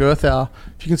little bit like Earth Hour.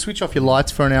 If you can switch off your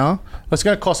lights for an hour, it's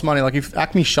going to cost money. Like if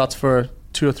Acme shuts for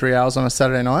 2 or 3 hours on a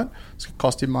Saturday night, it's going to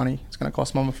cost him money. It's going to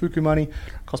cost Momofuku money,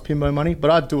 cost Pimbo money,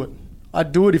 but I'd do it.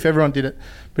 I'd do it if everyone did it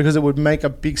because it would make a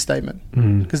big statement.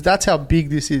 Because that's how big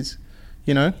this is,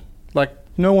 Like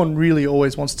no one really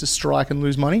always wants to strike and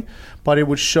lose money, but it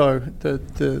would show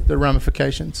the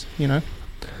ramifications,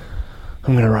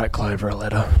 I'm going to write Clover a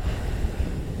letter.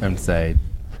 And say,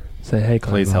 hey,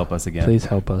 Clover, please help us again. Please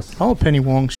help us. Oh, Penny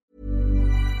Wong.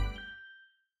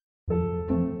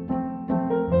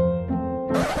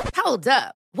 Hold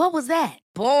up. What was that?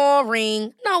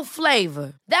 Boring. No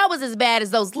flavor. That was as bad as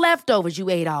those leftovers you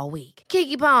ate all week.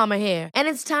 Keke Palmer here. And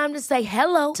it's time to say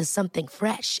hello to something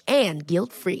fresh and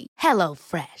guilt-free. Hello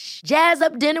Fresh. Jazz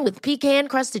up dinner with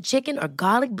pecan-crusted chicken or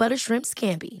garlic butter shrimp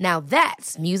scampi. Now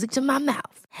that's music to my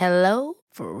mouth. Hello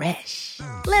Fresh.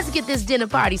 Let's get this dinner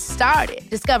party started.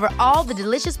 Discover all the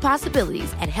delicious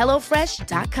possibilities at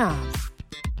HelloFresh.com.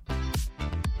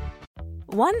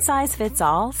 One size fits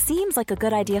all seems like a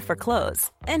good idea for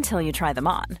clothes until you try them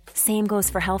on. Same goes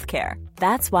for healthcare.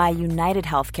 That's why United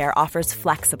Healthcare offers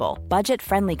flexible,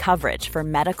 budget-friendly coverage for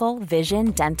medical,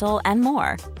 vision, dental, and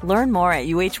more. Learn more at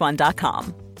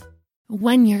UH1.com.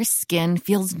 When your skin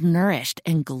feels nourished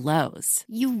and glows,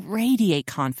 you radiate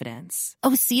confidence.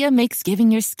 Osea makes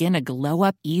giving your skin a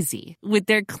glow-up easy with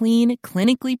their clean,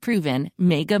 clinically proven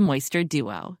Mega Moisture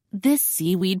Duo. This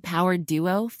seaweed-powered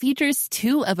duo features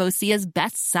 2 of Osea's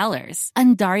best sellers,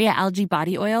 Undaria Algae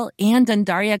Body Oil and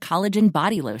Undaria Collagen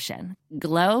Body Lotion.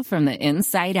 Glow from the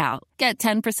inside out. Get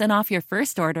 10% off your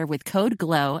first order with code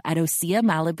GLOW at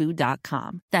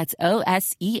OseaMalibu.com. That's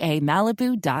OSEA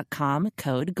Malibu.com,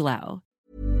 code GLOW.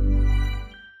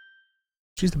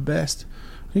 She's the best.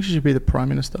 I think she should be the Prime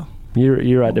Minister.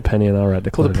 You write to Penny and I'll write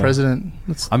to Clover. Or the President.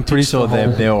 I'm pretty sure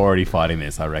they're already fighting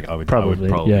this. I reckon. I would probably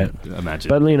imagine.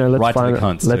 But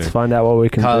let's find out what we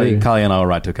can do. Kylie and I will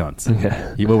write to cunts.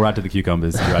 Okay. You will write to the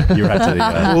cucumbers. You write to the.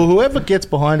 Well, whoever gets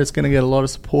behind it's going to get a lot of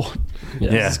support.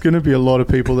 Yeah. There's going to be a lot of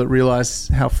people that realise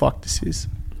how fucked this is.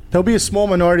 There'll be a small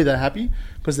minority that are happy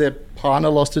because their partner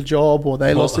lost a job or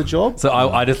they lost a job. So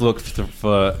I just looked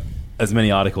for as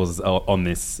many articles on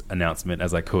this announcement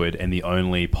as I could, and the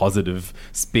only positive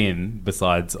spin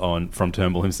besides from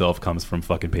Turnbull himself comes from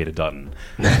fucking Peter Dutton.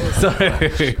 So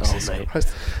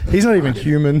he's not even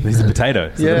human. He's a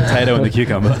potato. So the potato and the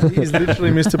cucumber. He's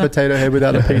literally Mr. Potato Head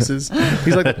without the pieces.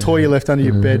 He's like the toy you left under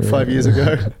your bed 5 years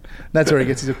ago. That's where he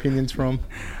gets his opinions from.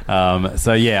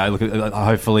 So yeah, look.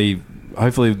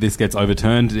 Hopefully this gets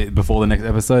overturned before the next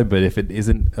episode. But if it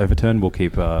isn't overturned, we'll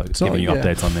keep giving you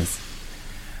updates on this.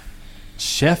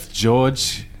 Chef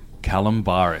George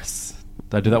Kalambaris.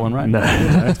 Did I do that one right? No.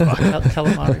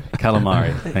 Calamari.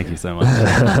 Calamari. Thank you so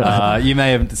much. You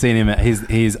may have seen him.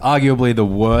 He's arguably the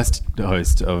worst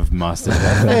host of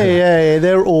MasterChef. Hey,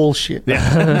 they're all shit.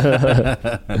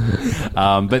 Yeah.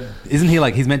 But isn't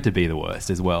he he's meant to be the worst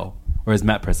as well? Or is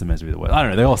Matt Preston meant to be the worst? I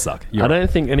don't know. They all suck. I don't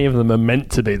think any of them are meant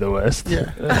to be the worst.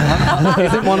 Yeah.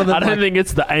 Isn't one of them I don't think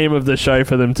it's the aim of the show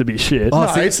for them to be shit. No,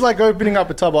 it's like opening up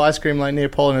a tub of ice cream like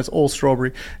Neapolitan. It's all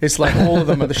strawberry. It's like all of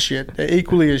them are the shit. They're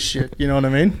equally as shit. You know what I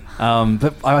mean?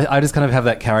 But I just kind of have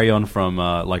that carry on from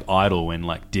like Idol when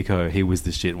like Dicko, he was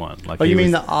the shit one. Like, Oh, you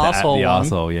mean was the arsehole The one?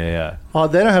 arsehole, yeah. Oh,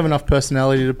 they don't have enough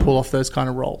personality to pull off those kind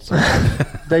of roles.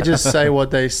 They just say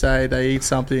what they say. They eat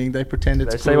something. They pretend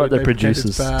it's They good. say what the they pretend it's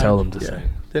producers bad. tell them to say.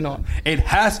 They're not. It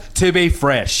has to be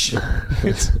fresh.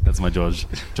 That's my George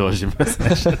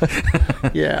impersonation.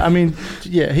 Yeah, I mean,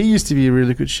 yeah, he used to be a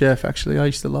really good chef, actually. I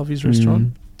used to love his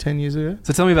restaurant 10 years ago.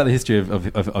 So tell me about the history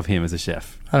of him as a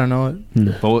chef. I don't know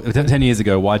it. But 10 years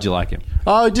ago, why'd you like him?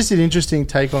 Oh, just an interesting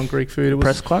take on Greek food. It was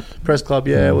Press Club? Press Club,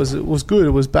 yeah. It was good.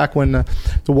 It was back when the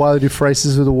Wiley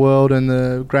Dufresnes of the world and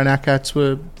the Grand Akats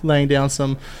were laying down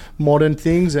some modern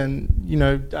things and,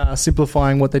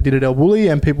 simplifying what they did at El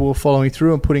Bulli, and people were following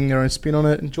through and putting their own spin on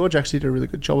it. And George actually did a really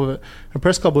good job of it. And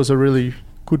Press Club was a really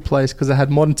good place because it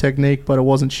had modern technique, but it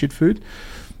wasn't shit food,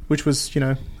 which was,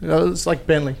 it's like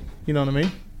Bentley. You know what I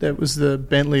mean? That was the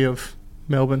Bentley of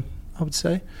Melbourne, I would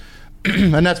say.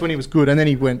 And that's when he was good. And then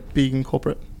he went big in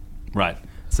corporate. Right.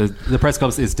 So the Press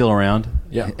Club is still around.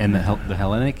 Yeah. And the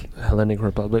Hellenic. Hellenic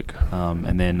Republic.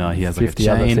 And then he has like 50 a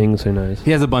chain. other things, who knows? He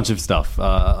has a bunch of stuff.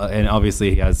 And obviously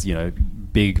he has,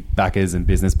 big backers and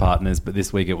business partners. But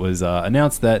this week it was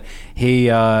announced that he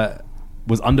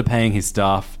was underpaying his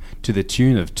staff to the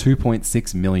tune of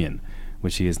 $2.6 million,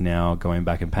 which he is now going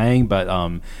back and paying. But,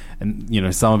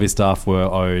 some of his staff were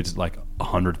owed like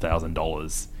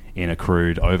 $100,000 in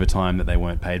accrued overtime that they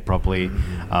weren't paid properly.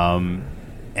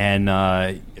 And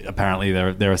apparently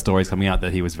there are stories coming out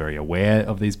that he was very aware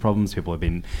of these problems. People have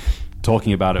been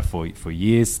talking about it for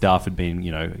years. Staff had been,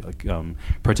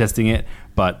 protesting it.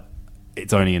 But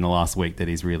it's only in the last week that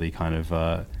he's really kind of,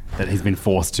 that he's been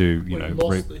forced to,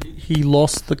 He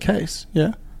lost the case,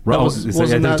 yeah? Right, wasn't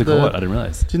that that to court? I didn't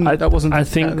realize. I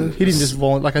think he didn't just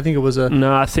volunteer. Like, I think it was a...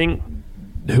 No, I think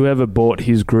whoever bought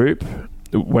his group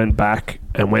went back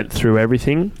and went through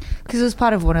everything. Because it was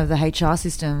part of one of the HR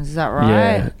systems, is that right?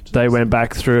 Yeah, they went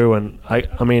back through, and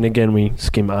I mean, again, we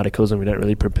skim articles and we don't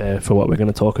really prepare for what we're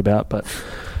going to talk about, but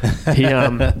he,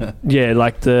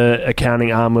 like the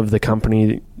accounting arm of the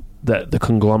company, that the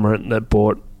conglomerate that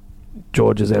bought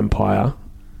George's empire,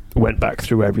 went back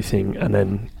through everything and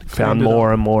then found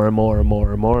more and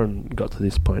more and got to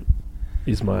this point,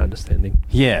 is my understanding.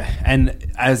 Yeah,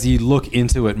 and as you look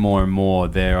into it more and more,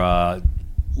 there are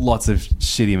lots of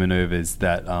shitty maneuvers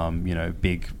that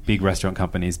big restaurant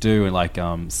companies do, like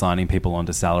signing people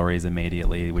onto salaries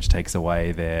immediately, which takes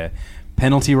away their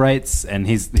penalty rates. And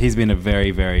he's been a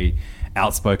very, very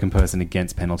outspoken person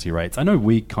against penalty rates. I know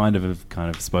we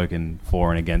have spoken for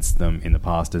and against them in the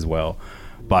past as well,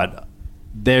 but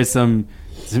there's some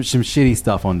shitty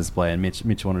stuff on display, and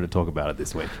Mitch wanted to talk about it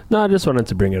this week. No, I just wanted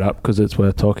to bring it up because it's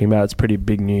worth talking about. It's pretty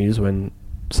big news when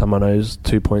someone owes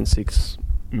 $2.6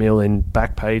 million in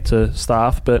back pay to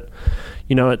staff, but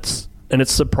it's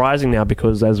surprising now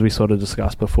because, as we sort of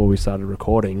discussed before we started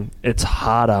recording, it's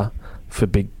harder for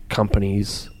big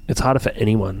companies, it's harder for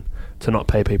anyone to not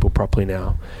pay people properly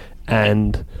now,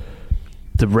 and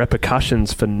the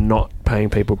repercussions for not paying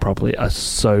people properly are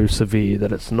so severe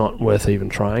that it's not worth even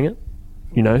trying it.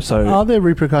 So are there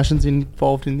repercussions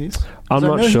involved in this? I'm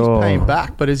not sure. He's paying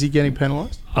back, but is he getting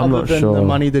penalised? I'm not sure. Other than the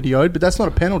money that he owed, but that's not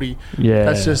a penalty. Yeah,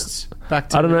 that's just back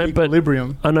to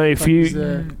equilibrium. I know if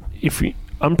you,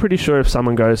 I'm pretty sure if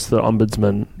someone goes to the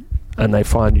ombudsman and they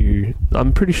find you,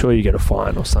 I'm pretty sure you get a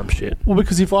fine or some shit. Well,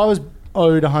 because if I was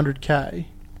owed $100K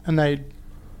and they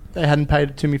hadn't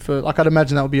paid it to me for, like, I'd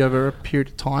imagine that would be over a period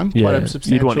of time. Yeah, quite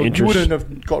substantial. you'd want interest. You wouldn't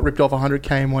have got ripped off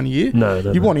 $100K in 1 year. No.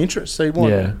 You want interest, so you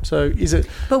want. Yeah. So is it?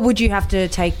 But would you have to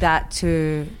take that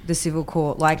to the civil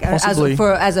court, like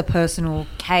as a personal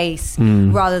case,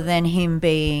 rather than him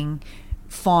being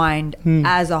fined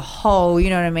as a whole? You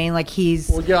know what I mean? Like he's.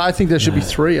 Well, yeah, I think there should be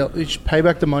three. You should pay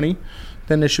back the money,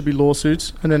 then there should be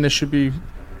lawsuits, and then there should be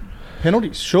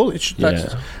penalties. Surely,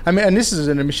 and this is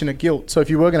an admission of guilt. So if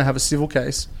you were going to have a civil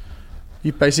case,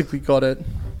 you've basically got it.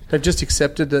 They've just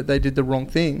accepted that they did the wrong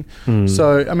thing.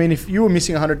 So, I mean, if you were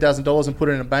missing $100,000 and put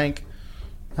it in a bank,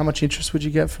 how much interest would you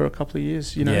get for a couple of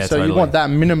years? So totally. You want that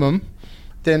minimum.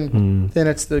 Then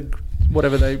it's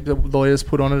whatever the lawyers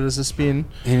put on it as a spin.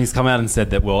 And he's come out and said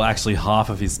that, well, actually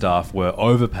half of his staff were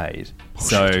overpaid.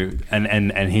 So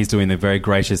and he's doing the very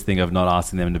gracious thing of not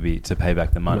asking them to pay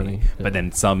back the money. Yeah. But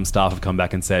then some staff have come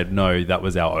back and said, no, that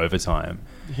was our overtime.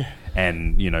 Yeah.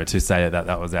 And, to say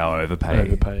that was our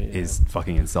overpay is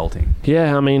fucking insulting.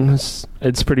 Yeah, I mean,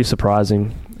 it's pretty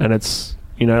surprising. And it's,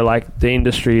 you know, like the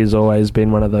industry has always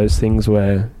been one of those things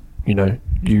where, you know,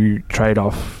 you trade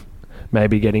off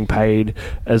maybe getting paid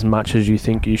as much as you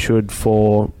think you should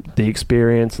for the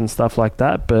experience and stuff like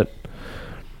that. But,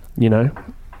 you know,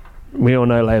 we all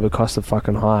know labour costs are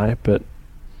fucking high, but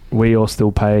we all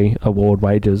still pay award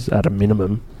wages at a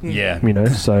minimum. Yeah. You know,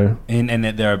 so... And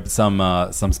there are some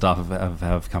staff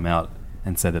have come out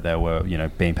and said that they were, you know,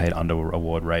 being paid under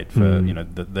award rate for, you know,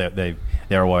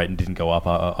 their award rate didn't go up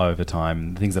over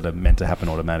time, things that are meant to happen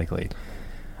automatically.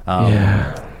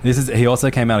 He also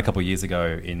came out a couple of years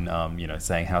ago in, you know,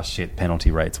 saying how shit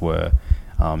penalty rates were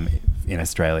in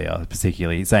Australia,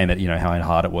 particularly saying that, you know, how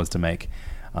hard it was to make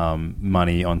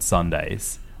money on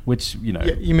Sundays, which, you know...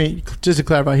 Yeah, you mean, just to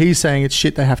clarify, he's saying it's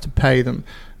shit they have to pay them,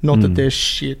 not that they're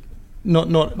shit. Not.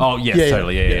 Oh, yes,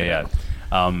 totally, yeah.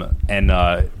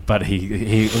 But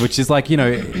he, which is like, you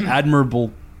know,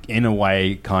 admirable in a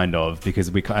way, kind of,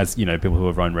 because we, as you know, people who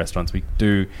have run restaurants, we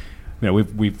do, you know,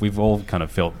 we've all kind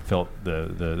of felt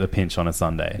the pinch on a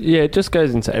Sunday. Yeah, it just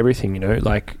goes into everything, you know,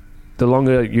 like the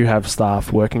longer you have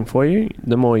staff working for you,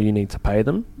 the more you need to pay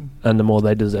them, and the more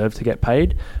they deserve to get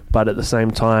paid. But at the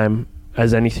same time,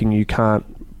 as anything, you can't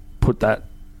put that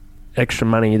extra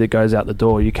money that goes out the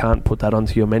door, you can't put that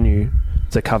onto your menu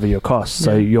to cover your costs.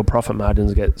 So your profit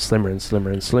margins get slimmer and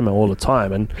slimmer and slimmer all the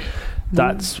time, and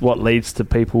that's what leads to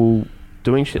people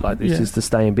doing shit like this, is to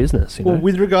stay in business, you know?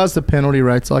 With regards to penalty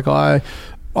rates, like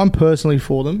I'm personally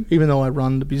for them, even though I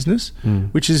run the business,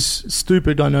 which is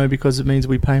stupid, I know, because it means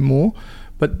we pay more,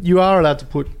 but you are allowed to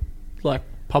put like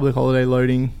public holiday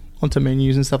loading onto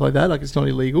menus and stuff like that. Like, it's not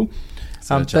illegal.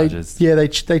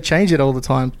 They change it all the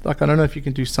time. Like, I don't know if you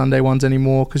can do Sunday ones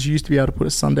anymore, because you used to be able to put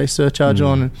a Sunday surcharge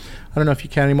on, and I don't know if you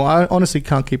can anymore. I honestly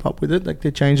can't keep up with it. Like,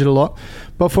 they change it a lot.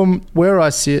 But from where I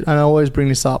sit, and I always bring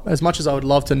this up, as much as I would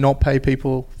love to not pay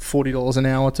people $40 an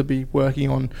hour to be working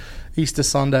on Easter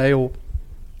Sunday, or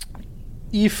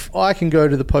if I can go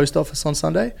to the post office on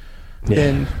Sunday,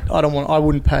 then I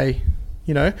wouldn't pay,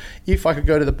 you know. If I could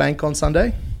go to the bank on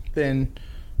Sunday, then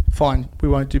fine, we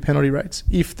won't do penalty rates.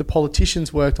 If the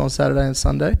politicians worked on Saturday and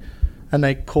Sunday and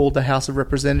they called the House of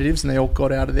Representatives and they all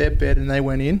got out of their bed and they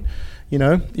went in, you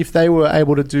know, if they were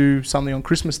able to do something on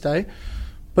Christmas Day.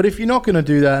 But if you're not going to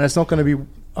do that, and it's not going to be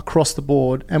across the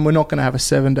board, and we're not going to have a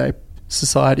 7-day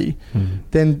society,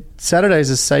 then Saturdays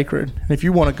is sacred. And if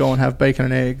you want to go and have bacon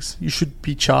and eggs, you should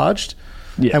be charged,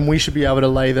 and we should be able to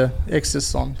lay the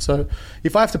excess on. So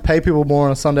if I have to pay people more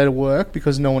on a Sunday to work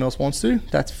because no one else wants to,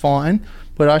 that's fine,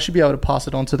 but I should be able to pass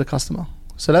it on to the customer.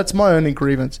 So that's my only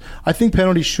grievance. I think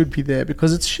penalties should be there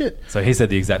because it's shit. So he said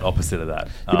the exact opposite of that.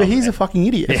 Yeah, but he's a fucking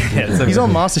idiot. So he's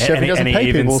on MasterChef. He doesn't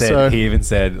pay people. He even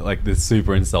said like the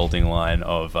super insulting line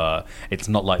of, "It's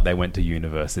not like they went to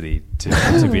university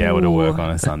to be able to work on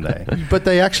a Sunday." But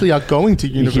they actually are going to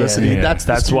university. Yeah.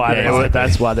 That's why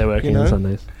they're working on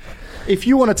Sundays. If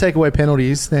you want to take away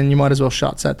penalties, then you might as well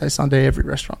shut Saturday, Sunday every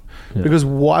restaurant. Because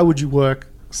why would you work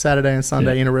Saturday and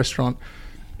Sunday in a restaurant?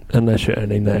 Unless you're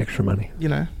earning the extra money. You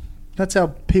know, that's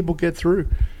how people get through.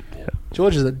 Yeah.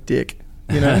 George is a dick,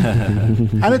 you know.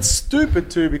 And it's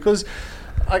stupid too, because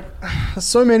like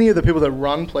so many of the people that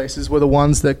run places were the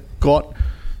ones that got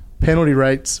penalty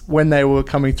rates when they were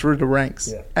coming through the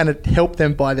ranks. Yeah. And it helped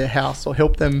them buy their house or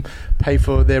helped them pay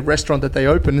for their restaurant that they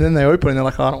open. And then they open and they're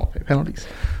like, I don't want to pay penalties.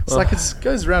 It's like it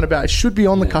goes roundabout. It should be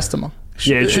on the customer.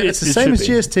 It's the same as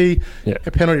GST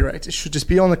penalty rates. It should just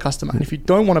be on the customer. And if you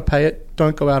don't want to pay it,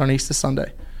 don't go out on Easter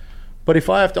Sunday. But if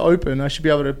I have to open, I should be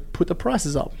able to put the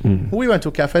prices up. Well, we went to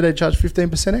a cafe, they charged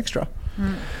 15% extra.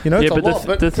 You know, it's a lot.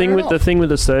 But the thing with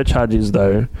the surcharge is,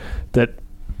 though, that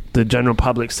the general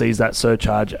public sees that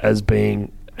surcharge as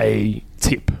being a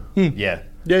tip.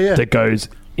 That goes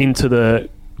into the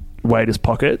waiters'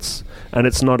 pockets, and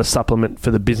it's not a supplement for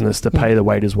the business to pay the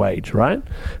waiter's wage, right?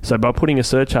 So by putting a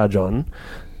surcharge on,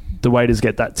 the waiters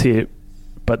get that tip,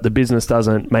 but the business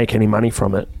doesn't make any money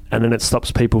from it, and then it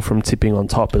stops people from tipping on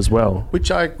top as well.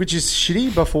 Which is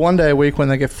shitty, but for one day a week when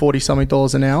they get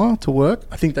 $40-something an hour to work,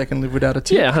 I think they can live without a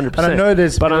tip. Yeah, 100%. And I know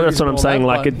there's... But that's what I'm saying,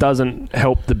 like it doesn't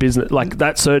help the business. Like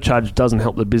that surcharge doesn't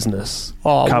help the business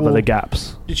cover the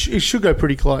gaps. It should go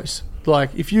pretty close.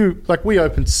 Like if you... Like we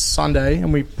opened Sunday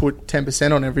and we put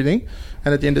 10% on everything,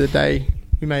 and at the end of the day,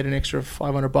 we made an extra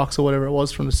 $500 or whatever it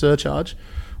was from the surcharge.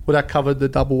 Well, that covered the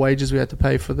double wages we had to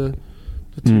pay for the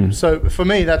tip. So for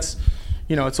me, that's...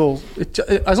 You know, it's all...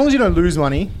 as long as you don't lose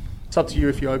money, it's up to you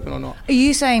if you open or not. Are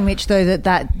you saying, Mitch, though,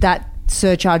 that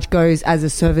surcharge goes as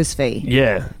a service fee?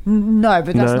 Yeah. No,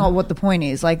 but that's not what the point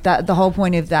is. Like that, the whole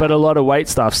point of that... But a lot of wait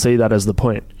staff see that as the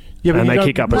point. Yeah, but and they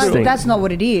kick up a stink. That's not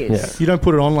what it is. Yeah. You don't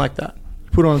put it on like that.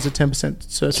 You put it on as a 10%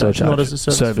 surcharge, not as a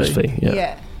service fee.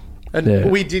 Yeah.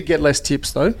 And we did get less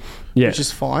tips though, Yeah. which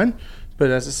is fine. But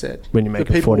as I said, When you make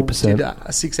the it people 40%. did a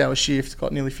 6-hour shift,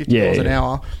 got nearly $50 an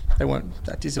hour. They weren't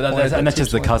that disappointed. And that's just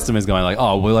the tips weren't customers going like,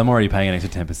 oh, well, I'm already paying an extra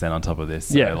 10% on top of this.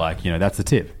 So Yeah. like, that's the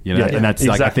tip. And that's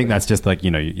like, I exactly. think that's just like,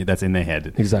 that's in their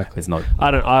head. Exactly. It's not.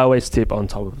 I always tip on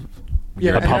top of.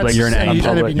 Yeah, a and public. that's- you're an and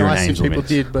angel. It'd be You're an nice if angel, people Mitch.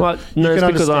 did, but Well, you no, it's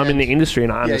can because I'm in understand- the industry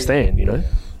and I understand.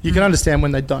 You can understand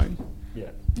when they don't.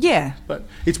 Yeah. But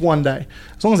it's one day.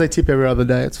 As long as they tip every other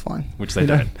day, it's fine. Which they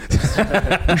don't.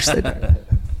 Which they don't.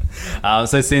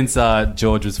 So since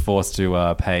George was forced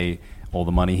to pay all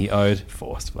the money he owed,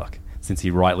 since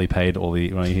he rightly paid all the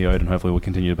money he owed and hopefully will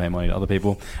continue to pay money to other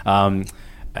people,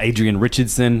 Adrian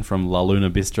Richardson from La Luna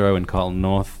Bistro in Carlton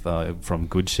North, from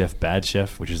Good Chef, Bad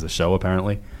Chef, which is the show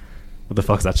apparently. What the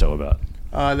fuck's that show about?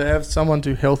 They have someone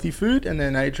do healthy food, and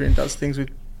then Adrian does things with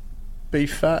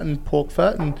beef fat and pork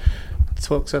fat and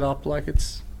talks it up like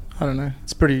it's, I don't know,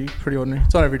 it's pretty ordinary.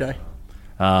 It's on every day.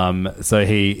 So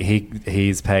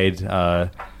he's paid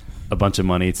a bunch of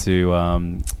money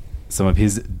to some of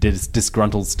his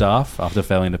disgruntled staff after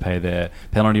failing to pay their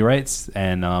penalty rates,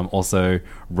 and also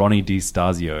Ronnie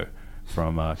DiStasio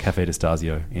from Cafe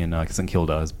DiStasio in St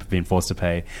Kilda has been forced to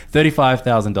pay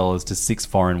 $35,000 to 6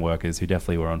 foreign workers who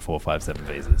definitely were on 457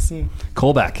 visas.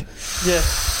 Callback. Yeah.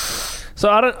 So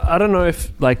I don't know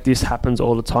if like this happens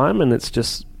all the time and it's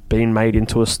just been made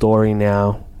into a story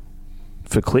now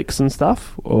for clicks and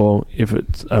stuff, or if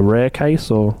it's a rare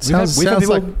case, or Sounds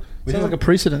like a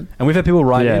precedent. And we've had people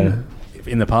write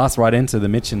in the past write into the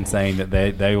Mitchin saying that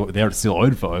they're still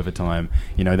owed for overtime.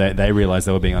 They realised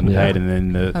they were being underpaid, and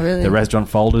then the restaurant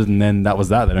folded, and then that was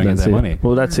that. They don't get their money.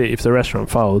 Well, that's it. If the restaurant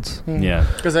folds, Yeah.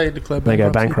 Because they declare they go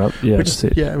bankruptcy. bankrupt. Yeah, which that's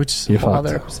is, it. yeah, which is You're whole fucked.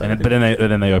 other episode. But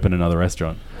then they open another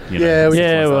restaurant. Yeah, which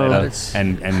is well, later. it's-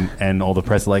 and all the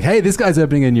press are like, hey, this guy's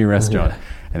opening a new restaurant.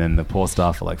 And then the poor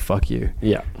staff are like, fuck you.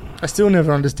 Yeah. I still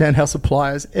never understand how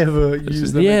suppliers ever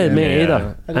use them. Yeah, again. me Yeah.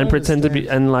 either. I don't And pretend to be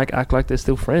understand. and like act like they're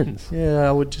still friends. Yeah,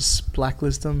 I would just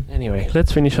blacklist them. Anyway,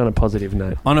 let's finish on a positive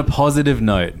note. On a positive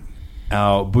note,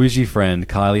 our bougie friend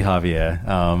Kylie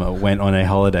Javier went on a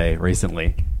holiday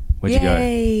recently. Where'd you go?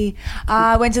 Yay.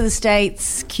 I went to the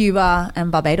States, Cuba, and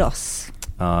Barbados.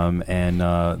 The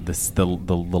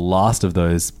last of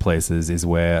those places is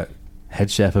where head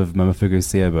chef of Momofuku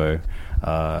Siebo,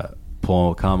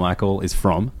 Paul Carmichael, is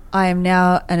from. I am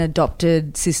now an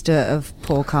adopted sister of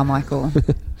Paul Carmichael.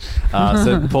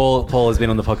 So Paul has been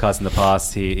on the podcast in the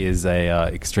past. He is a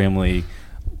extremely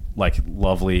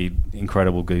lovely,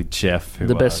 incrable, good chef. Who,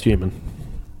 The best human.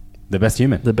 The best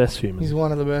human. The best human. He's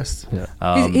one of the best.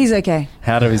 Yeah. He's okay.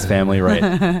 How do his family rate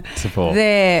to Paul?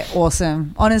 They're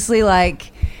awesome. Honestly,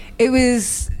 it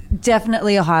was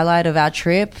definitely a highlight of our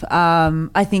trip.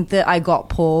 I think that I got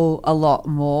Paul a lot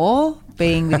more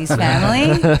being with his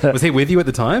family. Was he with you at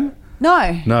the time?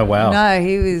 No. No, wow. No,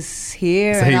 he was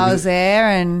here So and he I was- was there,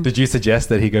 and Did you suggest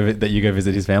that that you go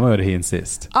visit his family, or did he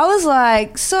insist? I was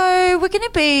like, so we're going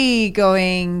to be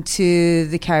going to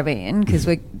the Caribbean because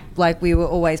we were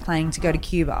always planning to go to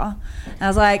Cuba. And I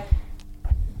was like,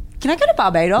 can I go to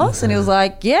Barbados? And he was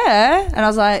like, yeah. And I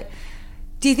was like,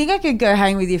 do you think I could go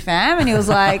hang with your fam? And he was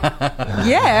like,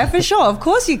 yeah, for sure. Of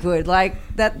course you could.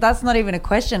 That's not even a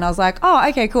question. I was like, oh,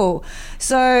 okay, cool.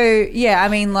 So, yeah, I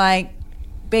mean,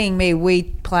 being me, we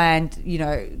planned,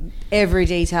 every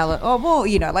detail.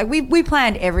 We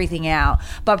planned everything out.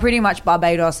 But pretty much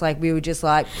Barbados, we were just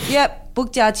like, yep,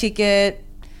 booked our ticket.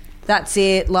 That's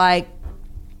it.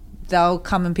 They'll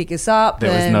come and pick us up.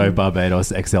 There was no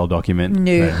Barbados Excel document.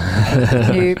 Nope.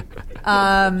 Nope.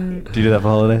 Do you do that for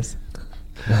holidays?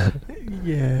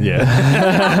 Yeah. Yeah.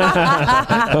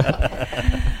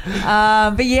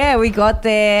 But yeah, we got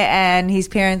there and his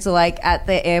parents are at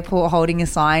the airport holding a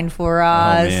sign for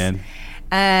us. Oh, man.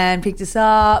 And picked us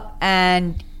up,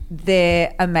 and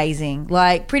they're amazing.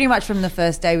 Pretty much from the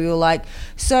first day we were like,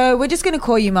 so we're just going to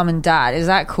call you mum and dad. Is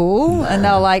that cool? And they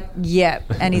were like, yep.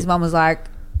 And his mum was like,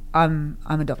 I'm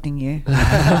adopting you.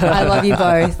 I love you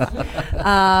both.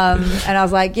 And I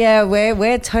was like, yeah,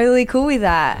 we're totally cool with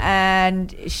that.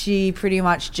 And she pretty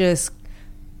much just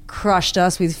crushed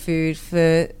us with food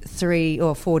for 3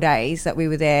 or 4 days that we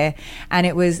were there, and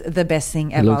it was the best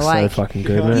thing ever. It looks so fucking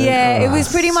good, man. Yeah, it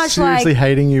was pretty much Seriously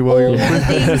hating you while all you're the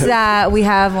things that we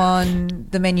have on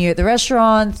the menu at the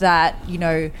restaurant that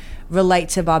relate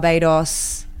to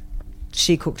Barbados.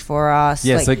 She cooked for us.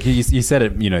 Yeah, so you said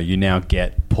it, you now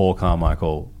get Paul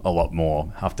Carmichael a lot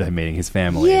more after meeting his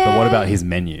family. Yeah. But what about his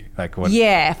menu? What?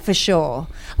 Yeah, for sure.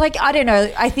 I don't know.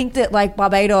 I think that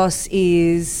Barbados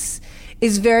is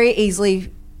very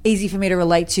easily easy for me to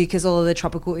relate to because all of the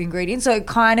tropical ingredients. So it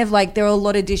kind of like there were a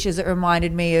lot of dishes that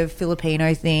reminded me of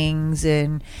Filipino things,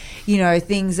 and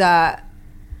things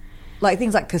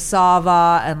like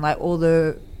cassava and like all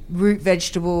the root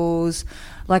vegetables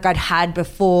like I'd had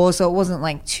before, so it wasn't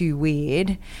like too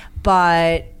weird.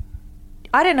 But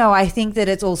I don't know, I think that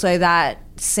it's also that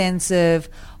sense of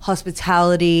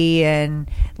hospitality and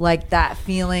like that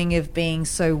feeling of being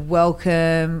so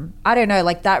welcome. I don't know,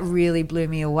 like that really blew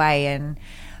me away, and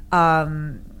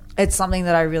it's something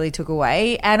that I really took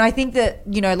away. And I think that,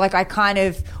 like I kind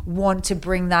of want to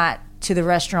bring that to the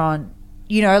restaurant,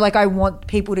 like I want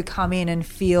people to come in and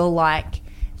feel like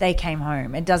they came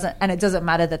home. It doesn't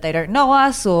matter that they don't know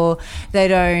us or they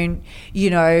don't,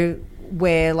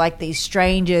 we're like these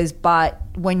strangers, but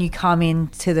when you come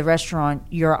into the restaurant,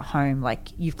 you're at home, like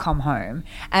you've come home.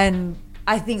 And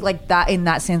I think like that, in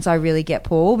that sense, I really get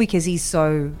Paul because he's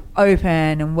so open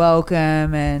and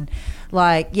welcome, and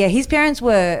like, yeah, his parents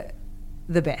were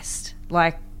the best.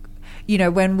 Like,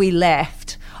 when we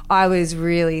left, I was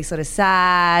really sort of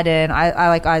sad, and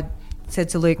I said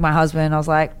to Luke, my husband, I was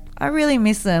like, I really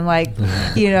miss them. Like,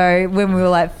 when we were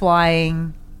like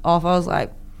flying off, I was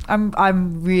like,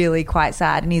 I'm really quite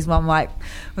sad. And his mum like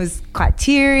was quite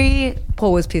teary.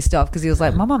 Paul was pissed off because he was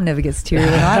like, my mum never gets teary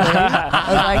when I leave. I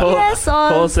was like, yes,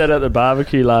 Paul said at the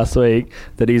barbecue last week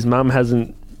that his mum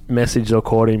hasn't messaged or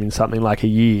called him in something like a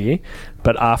year,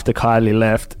 but after Kylie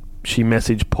left, she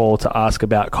messaged Paul to ask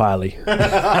about Kylie.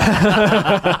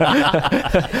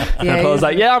 And Paul was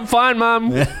like, yeah, I'm fine,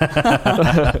 Mum.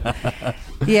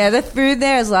 Yeah, the food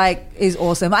there is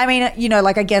awesome. I mean,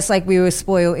 like I guess like we were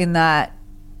spoiled in that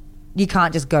you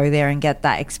can't just go there and get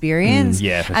that experience.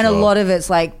 Yeah, for and sure. A lot of it's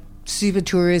like super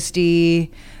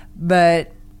touristy,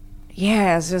 but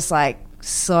yeah, it's just like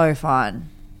so fun.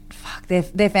 Fuck,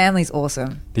 their family's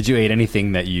awesome. Did you eat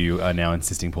anything that you are now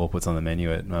insisting Paul puts on the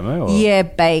menu at Momo? Or? Yeah,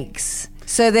 bakes.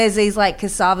 So there's these like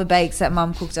cassava bakes that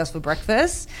Mum cooked us for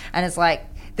breakfast, and it's like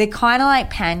they're kind of like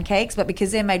pancakes, but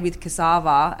because they're made with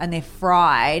cassava and they're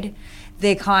fried,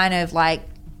 they're kind of like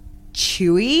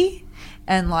chewy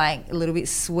and like a little bit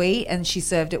sweet. And she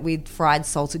served it with fried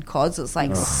salted cod, so it's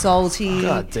like salty,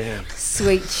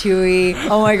 sweet, chewy.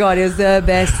 Oh my God, it was the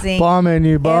best thing. Bar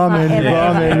menu.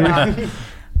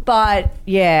 But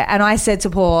yeah, and I said to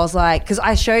Paul, I was like, because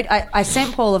I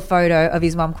sent Paul a photo of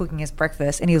his mum cooking us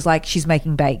breakfast, and he was like, she's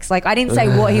making bakes. Like I didn't say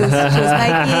what she was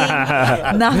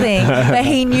making, nothing, but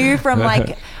he knew from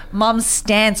like Mum's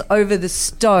stance over the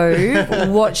stove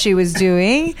what she was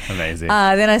doing. Amazing.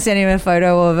 Then I sent him a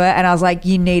photo of it, and I was like,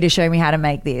 you need to show me how to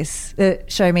make this.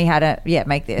 Show me how to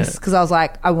make this, because I was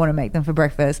like, I want to make them for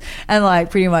breakfast. And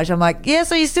like pretty much I'm like, yeah,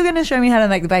 so you're still going to show me how to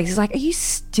make the bakes? He's like, are you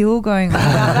still going on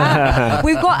about that?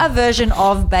 We've got a version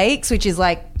of bakes which is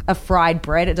like a fried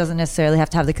bread. It doesn't necessarily have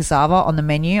to have the cassava on the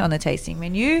menu, on the tasting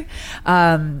menu,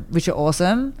 which are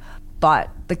awesome, but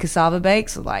the cassava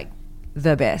bakes are like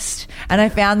the best. And I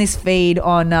found this feed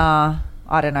on I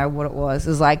don't know what it was. It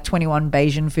was like 21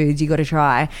 Bayesian foods you got to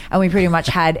try, and we pretty much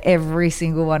had every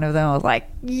single one of them. I was like,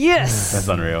 yes, that's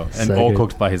unreal. And So all good.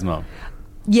 cooked by his mum.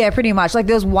 yeah, pretty much. Like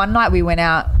there was one night we went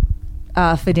out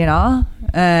for dinner,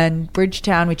 and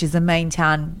Bridgetown, which is the main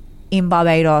town in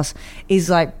Barbados, is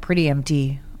like pretty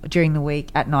empty during the week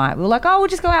at night. We were like, oh, we'll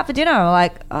just go out for dinner. We're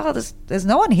like, oh, there's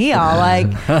no one here.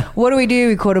 Like, what do?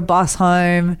 We caught a bus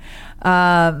home,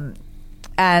 and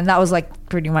that was like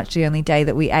pretty much the only day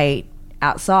that we ate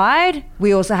outside.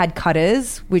 We also had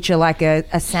cutters, which are like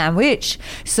a sandwich.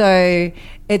 So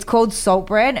it's called salt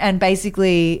bread, and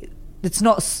basically it's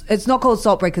not called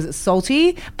salt bread because it's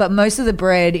salty, but most of the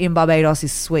bread in Barbados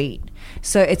is sweet.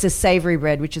 So it's a savory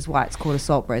bread, which is why it's called a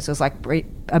salt bread. So it's like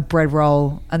a bread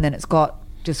roll, and then it's got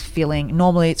just filling.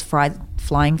 Normally it's fried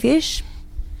flying fish.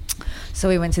 So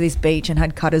we went to this beach and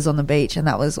had cutters on the beach, and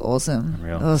that was awesome.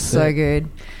 Unreal. It was so good.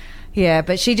 Yeah,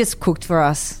 but she just cooked for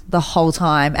us the whole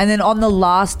time. And then on the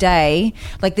last day,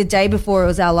 like the day before it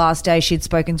was our last day, she'd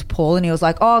spoken to Paul, and he was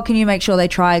like, oh, can you make sure they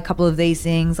try a couple of these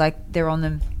things? Like they're on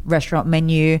the restaurant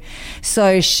menu.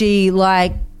 So she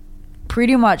like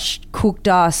pretty much cooked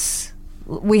us.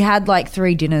 We had like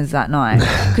 3 dinners that night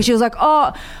because she was like,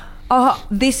 oh,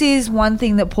 this is one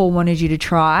thing that Paul wanted you to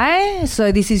try.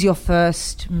 So this is your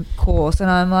first course. And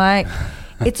I'm like,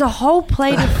 it's a whole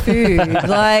plate of food.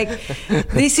 Like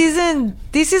this isn't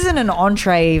an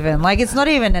entree even. Like it's not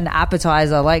even an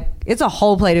appetizer. Like it's a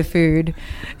whole plate of food,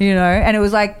 you know? And it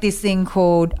was like this thing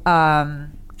called, what's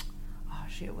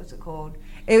it called?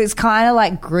 It was kind of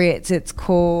like grits. It's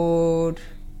called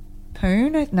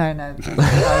poon? No.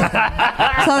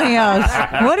 Something else.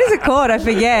 What is it called? I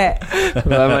forget.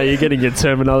 Mate, you're getting your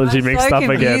terminology I'm mixed so up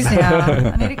again. confused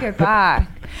now. I need to go back.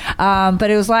 But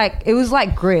it was like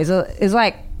grizz. It was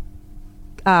like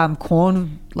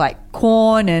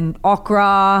corn and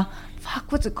okra.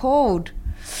 Fuck, what's it called?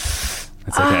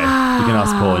 It's okay. You can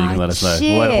ask Paul. You can let us know.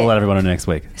 We'll let everyone know next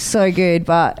week. So good,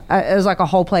 but it was like a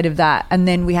whole plate of that, and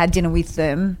then we had dinner with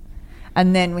them,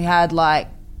 and then we had like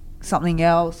something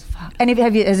else. Fuck. And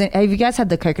have you guys had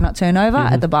the coconut turnover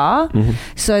at the bar? Mm-hmm.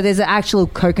 So there's an actual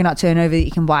coconut turnover that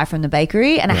you can buy from the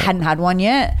bakery, and I hadn't had one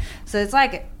yet. So it's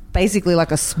like basically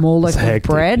like a small loaf of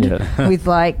bread with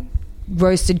like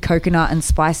roasted coconut and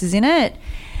spices in it.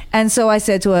 And so I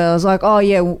said to her, I was like, oh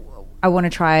yeah, I want to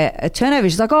try a turnover.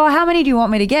 She's like, oh, how many do you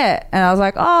want me to get? And I was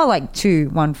like, oh, like 2,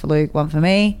 1 for Luke, 1 for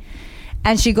me.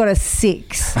 And she got a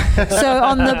 6. So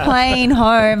on the plane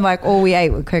home, like all we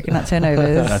ate were coconut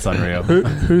turnovers. That's unreal.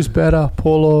 Who's better,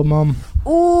 Paul or Mum?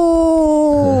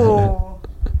 Ooh.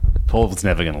 Paul's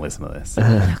never going to listen to this.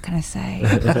 I'm not going to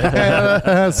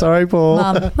say. Sorry,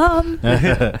 Paul. Mum.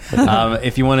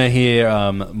 If you want to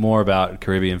hear more about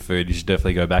Caribbean food, you should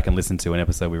definitely go back and listen to an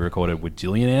episode we recorded with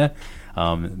Jillionaire,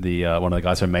 one of the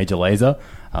guys from Major Lazer.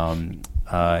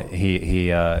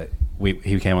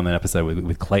 He came on that episode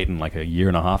with Clayton like a year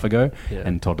and a half ago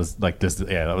and told us like this.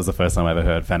 Yeah, that was the first time I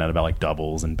ever found out about like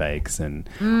doubles and bakes and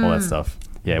all that stuff.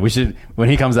 Yeah, we should, when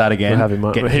he comes out again,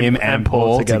 get him and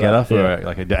Paul together for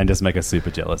and just make us super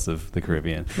jealous of the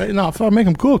Caribbean. No, if I make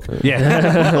them cook.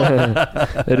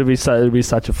 Yeah. It'll be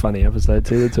such a funny episode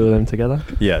too, the two of them together.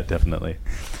 Yeah, definitely.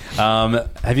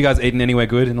 Have you guys eaten anywhere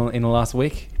good in the last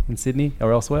week in Sydney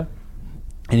or elsewhere?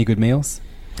 Any good meals?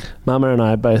 Mama and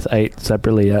I both ate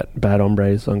separately at Bad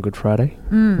Hombres on Good Friday.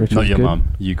 Which Not was your good.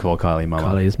 mum. You call Kylie mama.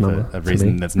 Kylie's mama. For a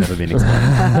reason that's never been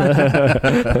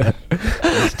explained.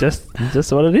 It's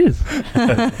just what it is.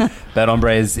 Bad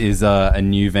Hombres is a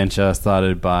new venture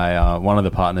started by one of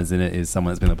the partners in it is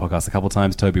someone that's been on the podcast a couple of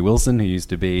times, Toby Wilson, who used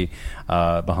to be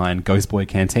behind Ghost Boy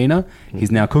Cantina. He's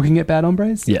now cooking at Bad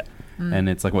Hombres. Yeah. And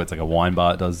it's like it's like a wine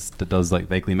bar that does like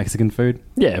vaguely Mexican food.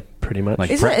 Yeah, pretty much.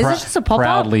 Like is it just a pop-up?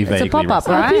 Proudly It's a vaguely pop-up,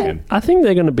 Mexican. right? I think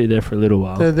they're going to be there for a little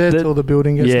while. They're there till the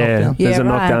building gets knocked down. There's a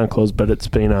right. knockdown clause, but it's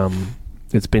been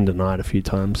denied a few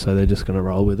times, so they're just going to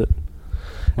roll with it.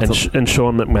 And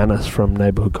Sean McManus from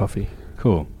Neighbourhood Coffee.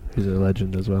 Cool. Who's a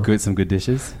legend as well. Some good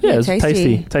dishes. Yeah, it's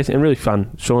tasty. tasty, and really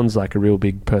fun. Sean's like a real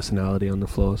big personality on the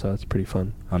floor, so it's pretty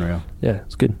fun. Unreal. Yeah,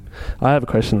 it's good. I have a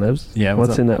question, Levs. Yeah,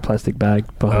 what's in that plastic bag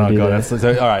behind you? Oh god!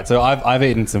 So all right, so I've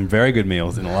eaten some very good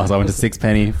meals in the last. I went to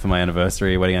Sixpenny for my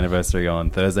wedding anniversary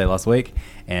on Thursday last week,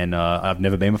 and I've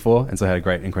never been before, and so I had a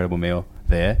great, incredible meal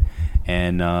there.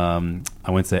 And I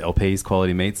went to LP's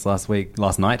Quality Meats last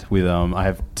night with I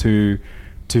have two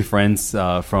friends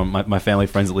from my family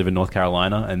friends that live in North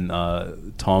Carolina, and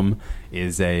Tom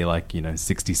is a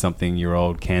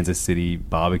 60-something-year-old Kansas City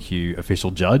barbecue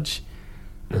official judge.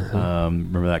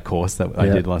 Remember that course that I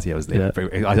did last year?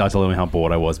 I told him how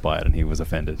bored I was by it, and he was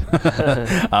offended.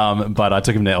 But I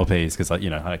took him to LP's because I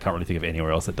can't really think of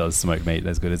anywhere else that does smoked meat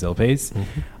as good as LP's.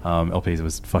 LP's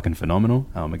was fucking phenomenal.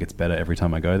 It gets better every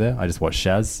time I go there. I just watch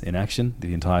Shaz in action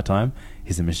the entire time.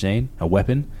 He's a machine, a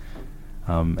weapon.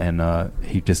 And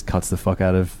he just cuts the fuck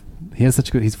out of. He has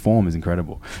such good. His form is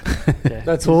incredible.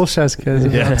 That's all Shaz cares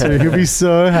about too. He'll be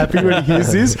so happy when he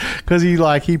hears this because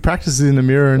he practices in the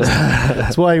mirror, and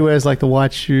that's why he wears like the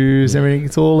white shoes. Everything.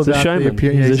 It's all about the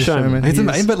appearance. He's a showman. It's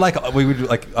amazing, but we would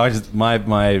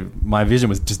my vision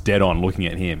was just dead on looking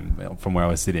at him from where I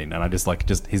was sitting, and I just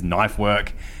his knife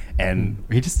work. And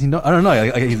I don't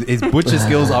know, his butcher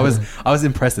skills. I was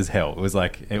impressed as hell.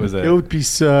 It would be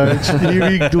so.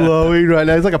 He'd be glowing right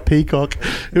now. He's like a peacock.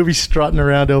 He'll be strutting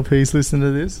around LPs listening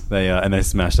to this. They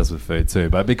smashed us with food too.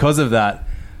 But because of that,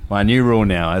 my new rule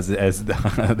now, as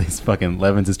these fucking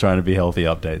Levins is trying to be healthy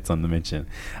updates on the mention,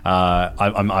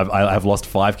 I've lost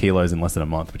 5 kilos in less than a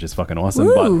month, which is fucking awesome.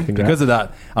 Ooh. But Congrats. because of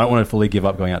that, I don't want to fully give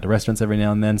up going out to restaurants every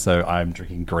now and then. So I'm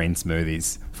drinking green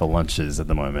smoothies for lunches at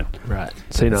the moment. Right.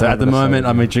 So at the moment,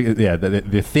 I'm drinking. Yeah,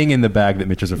 the thing in the bag that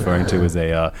Mitch is referring to is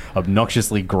a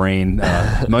obnoxiously green,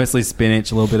 mostly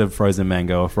spinach, a little bit of frozen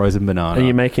mango, a frozen banana. Are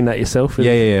you making that yourself?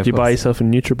 Yeah. Do you buy yourself a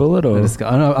NutriBullet or?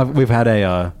 I know we've had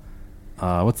a.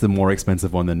 What's the more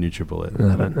expensive one than NutriBullet?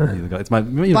 I don't know. It's my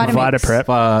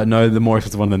Vitamix. no, the more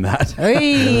expensive one than that.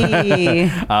 Maybe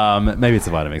it's a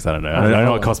Vitamix. I don't know. I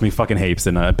know it cost me fucking heaps,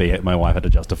 and my wife had to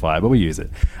justify it, but we use it.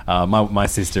 My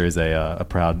sister is a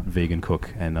proud vegan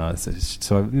cook, and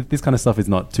so this kind of stuff is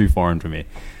not too foreign for me.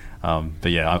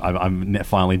 But yeah, I'm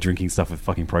finally drinking stuff with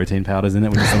fucking protein powders in it,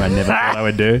 which is something I never thought I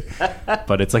would do.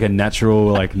 But it's like a natural,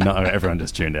 like, no, everyone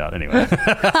just tuned out anyway.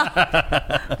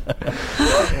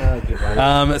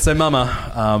 So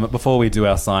Mama, before we do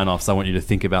our sign-offs, I want you to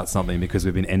think about something, because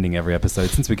we've been ending every episode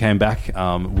since we came back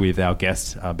with our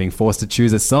guest being forced to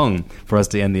choose a song for us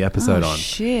to end the episode on.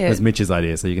 Shit. It was Mitch's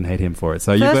idea, so you can hate him for it.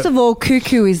 So First of all,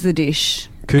 cuckoo is the dish.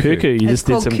 Cuckoo. You It's just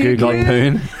did called some cuckoo. Google. Not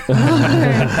poon.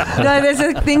 No, there's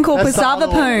a thing called cassava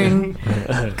poon.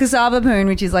 Cassava poon,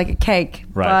 which is like a cake.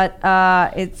 Right.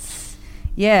 But it's,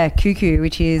 cuckoo,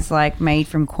 which is like made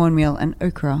from cornmeal and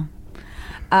okra.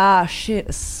 A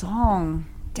song.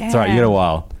 Damn. It's all right, you get a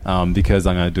while, because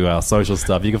I'm going to do our social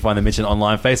stuff. You can find The Mitchin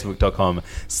online,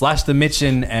 facebook.com/The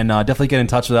Mitchin, and definitely get in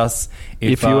touch with us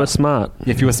If you are smart.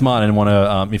 If you are smart and want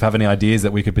to, if you have any ideas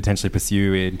that we could potentially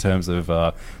pursue in terms of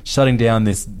shutting down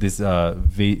this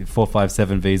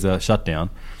 457 visa shutdown,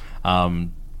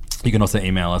 you can also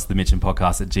email us,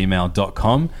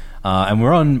 themitchinpodcast@gmail.com. And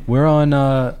we're on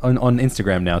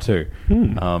Instagram now too.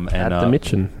 And at The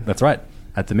Mitchin. That's right,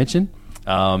 at The Mitchin.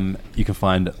 You can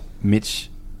find Mitch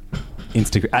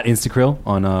at Instacrill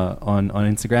on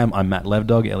Instagram. I'm Matt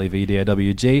Levdog,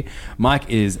 LEVDOWG. Mike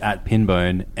is at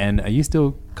Pinbone. And are you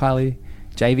still Kylie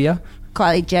Javier?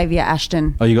 Kylie Javier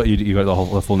Ashton. Oh, you got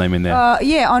the full name in there. On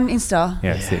Insta.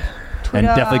 Yeah, sick. Twitter.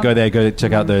 And definitely go there. Go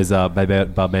check out those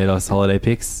Barbados holiday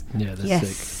pics. Yeah, that's Yes.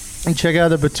 sick. And check out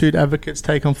the Batoot Advocates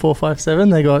take on 457.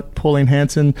 They got Pauline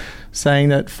Hanson saying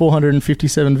that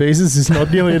 457 visas is not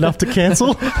nearly enough to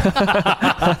cancel,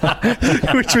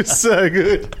 which was so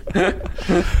good.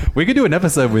 We could do an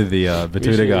episode with the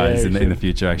Batuta should, guys yeah, in we the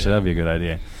future. Actually, that'd be a good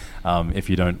idea. If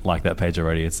you don't like that page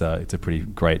already, it's a pretty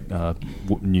great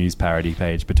news parody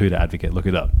page. Batuta Advocate, look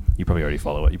it up. You probably already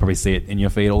follow it. You probably see it in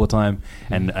your feed all the time,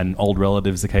 and old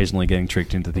relatives occasionally getting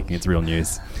tricked into thinking it's real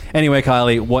news. Anyway,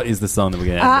 Kylie, what is the song that we're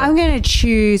going to end I'm going to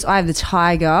choose Eye of the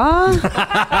Tiger.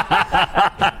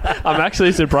 I'm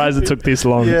actually surprised it took this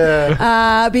long.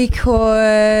 Yeah.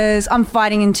 Because I'm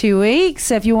fighting in 2 weeks.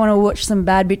 So if you want to watch some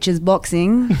bad bitches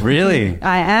boxing, Really?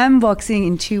 I am boxing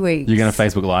in 2 weeks. You're going to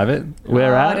Facebook Live it?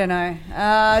 Where I at? don't know.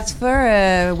 It's for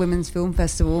a women's film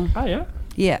festival. Oh, yeah.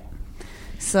 Yeah.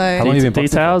 So How long have you been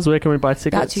boxing Details, where can we buy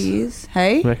tickets? about 2 years.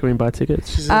 Hey. Where can we buy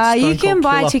tickets? She's a You Stone can Cold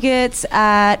buy Killer. tickets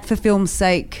at For Film's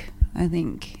Sake, I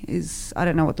think is. I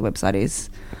don't know what the website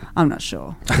is. I'm not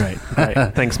sure. Great.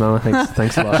 Thanks, Mama.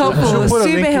 Thanks a lot. Helpful. She'll put a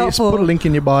Super link in- helpful. Put a link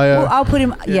in your bio. Well, I'll put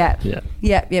him. Yeah.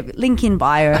 Link in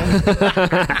bio.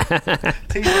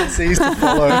 T's and C's to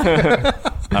follow.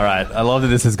 All right. I love that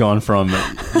this has gone from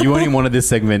you only wanted this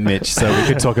segment, Mitch, so we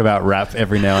could talk about rap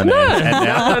every now and then. And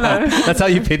now, that's how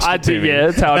you pitched it to me. Yeah,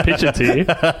 that's how I pitch it to you.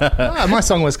 My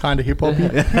song was kind of hip hop.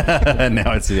 And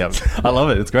now it's, I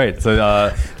love it. It's great.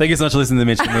 So thank you so much for listening to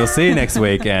The Mitchin. We'll see you next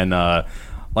week. And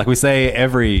like we say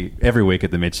every week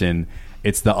at The Mitchin,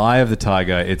 it's the eye of the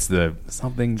tiger. It's the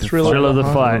something. Thrill of the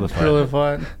fight. Thrill of the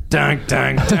fight. Dun,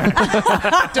 dun, dun.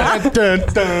 Dun, dun,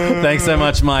 dun. Thanks so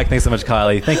much, Mike. Thanks so much,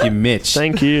 Kylie. Thank you, Mitch.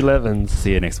 Thank you, Levins.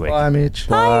 See you next week. Bye, Mitch.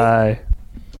 Bye.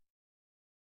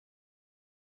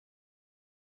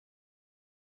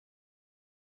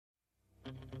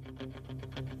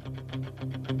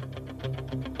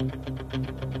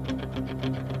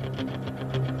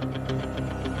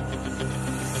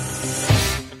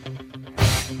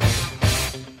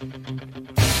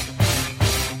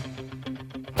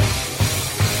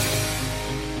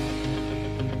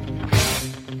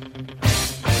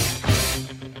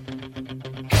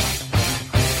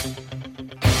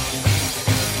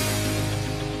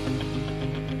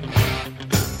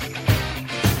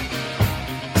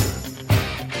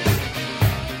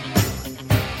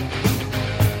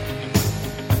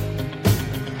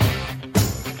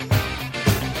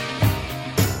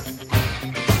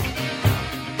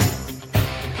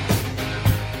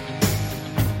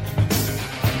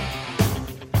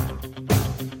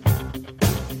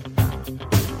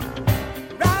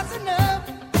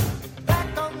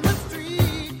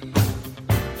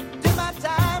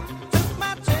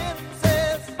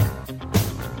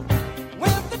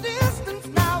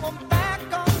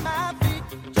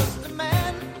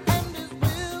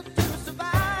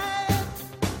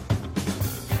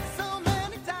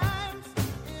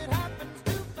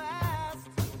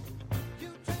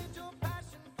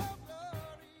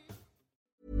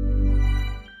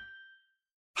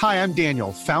 Hi, I'm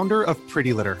Daniel, founder of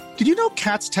Pretty Litter. Did you know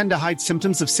cats tend to hide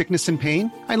symptoms of sickness and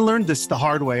pain? I learned this the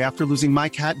hard way after losing my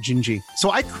cat, Gingy. So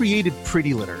I created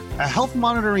Pretty Litter, a health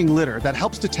monitoring litter that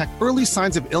helps detect early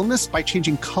signs of illness by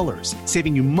changing colors,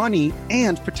 saving you money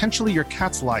and potentially your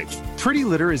cat's life. Pretty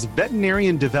Litter is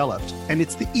veterinarian developed, and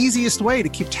it's the easiest way to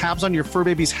keep tabs on your fur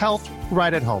baby's health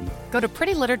right at home. Go to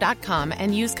prettylitter.com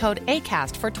and use code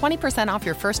ACAST for 20% off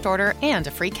your first order and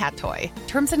a free cat toy.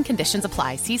 Terms and conditions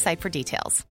apply. See site for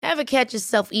details. Ever catch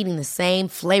yourself eating the same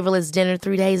flavorless dinner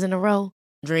 3 days in a row?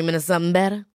 Dreaming of something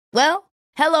better? Well,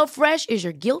 HelloFresh is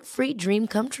your guilt-free dream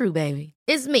come true, baby.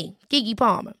 It's me, Keke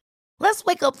Palmer. Let's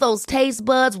wake up those taste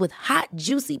buds with hot,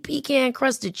 juicy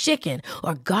pecan-crusted chicken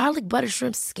or garlic butter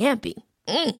shrimp scampi.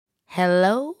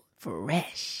 Hello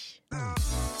Fresh.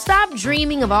 Stop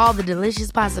dreaming of all the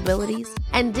delicious possibilities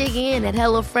and dig in at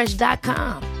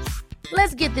HelloFresh.com.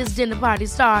 Let's get this dinner party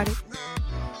started.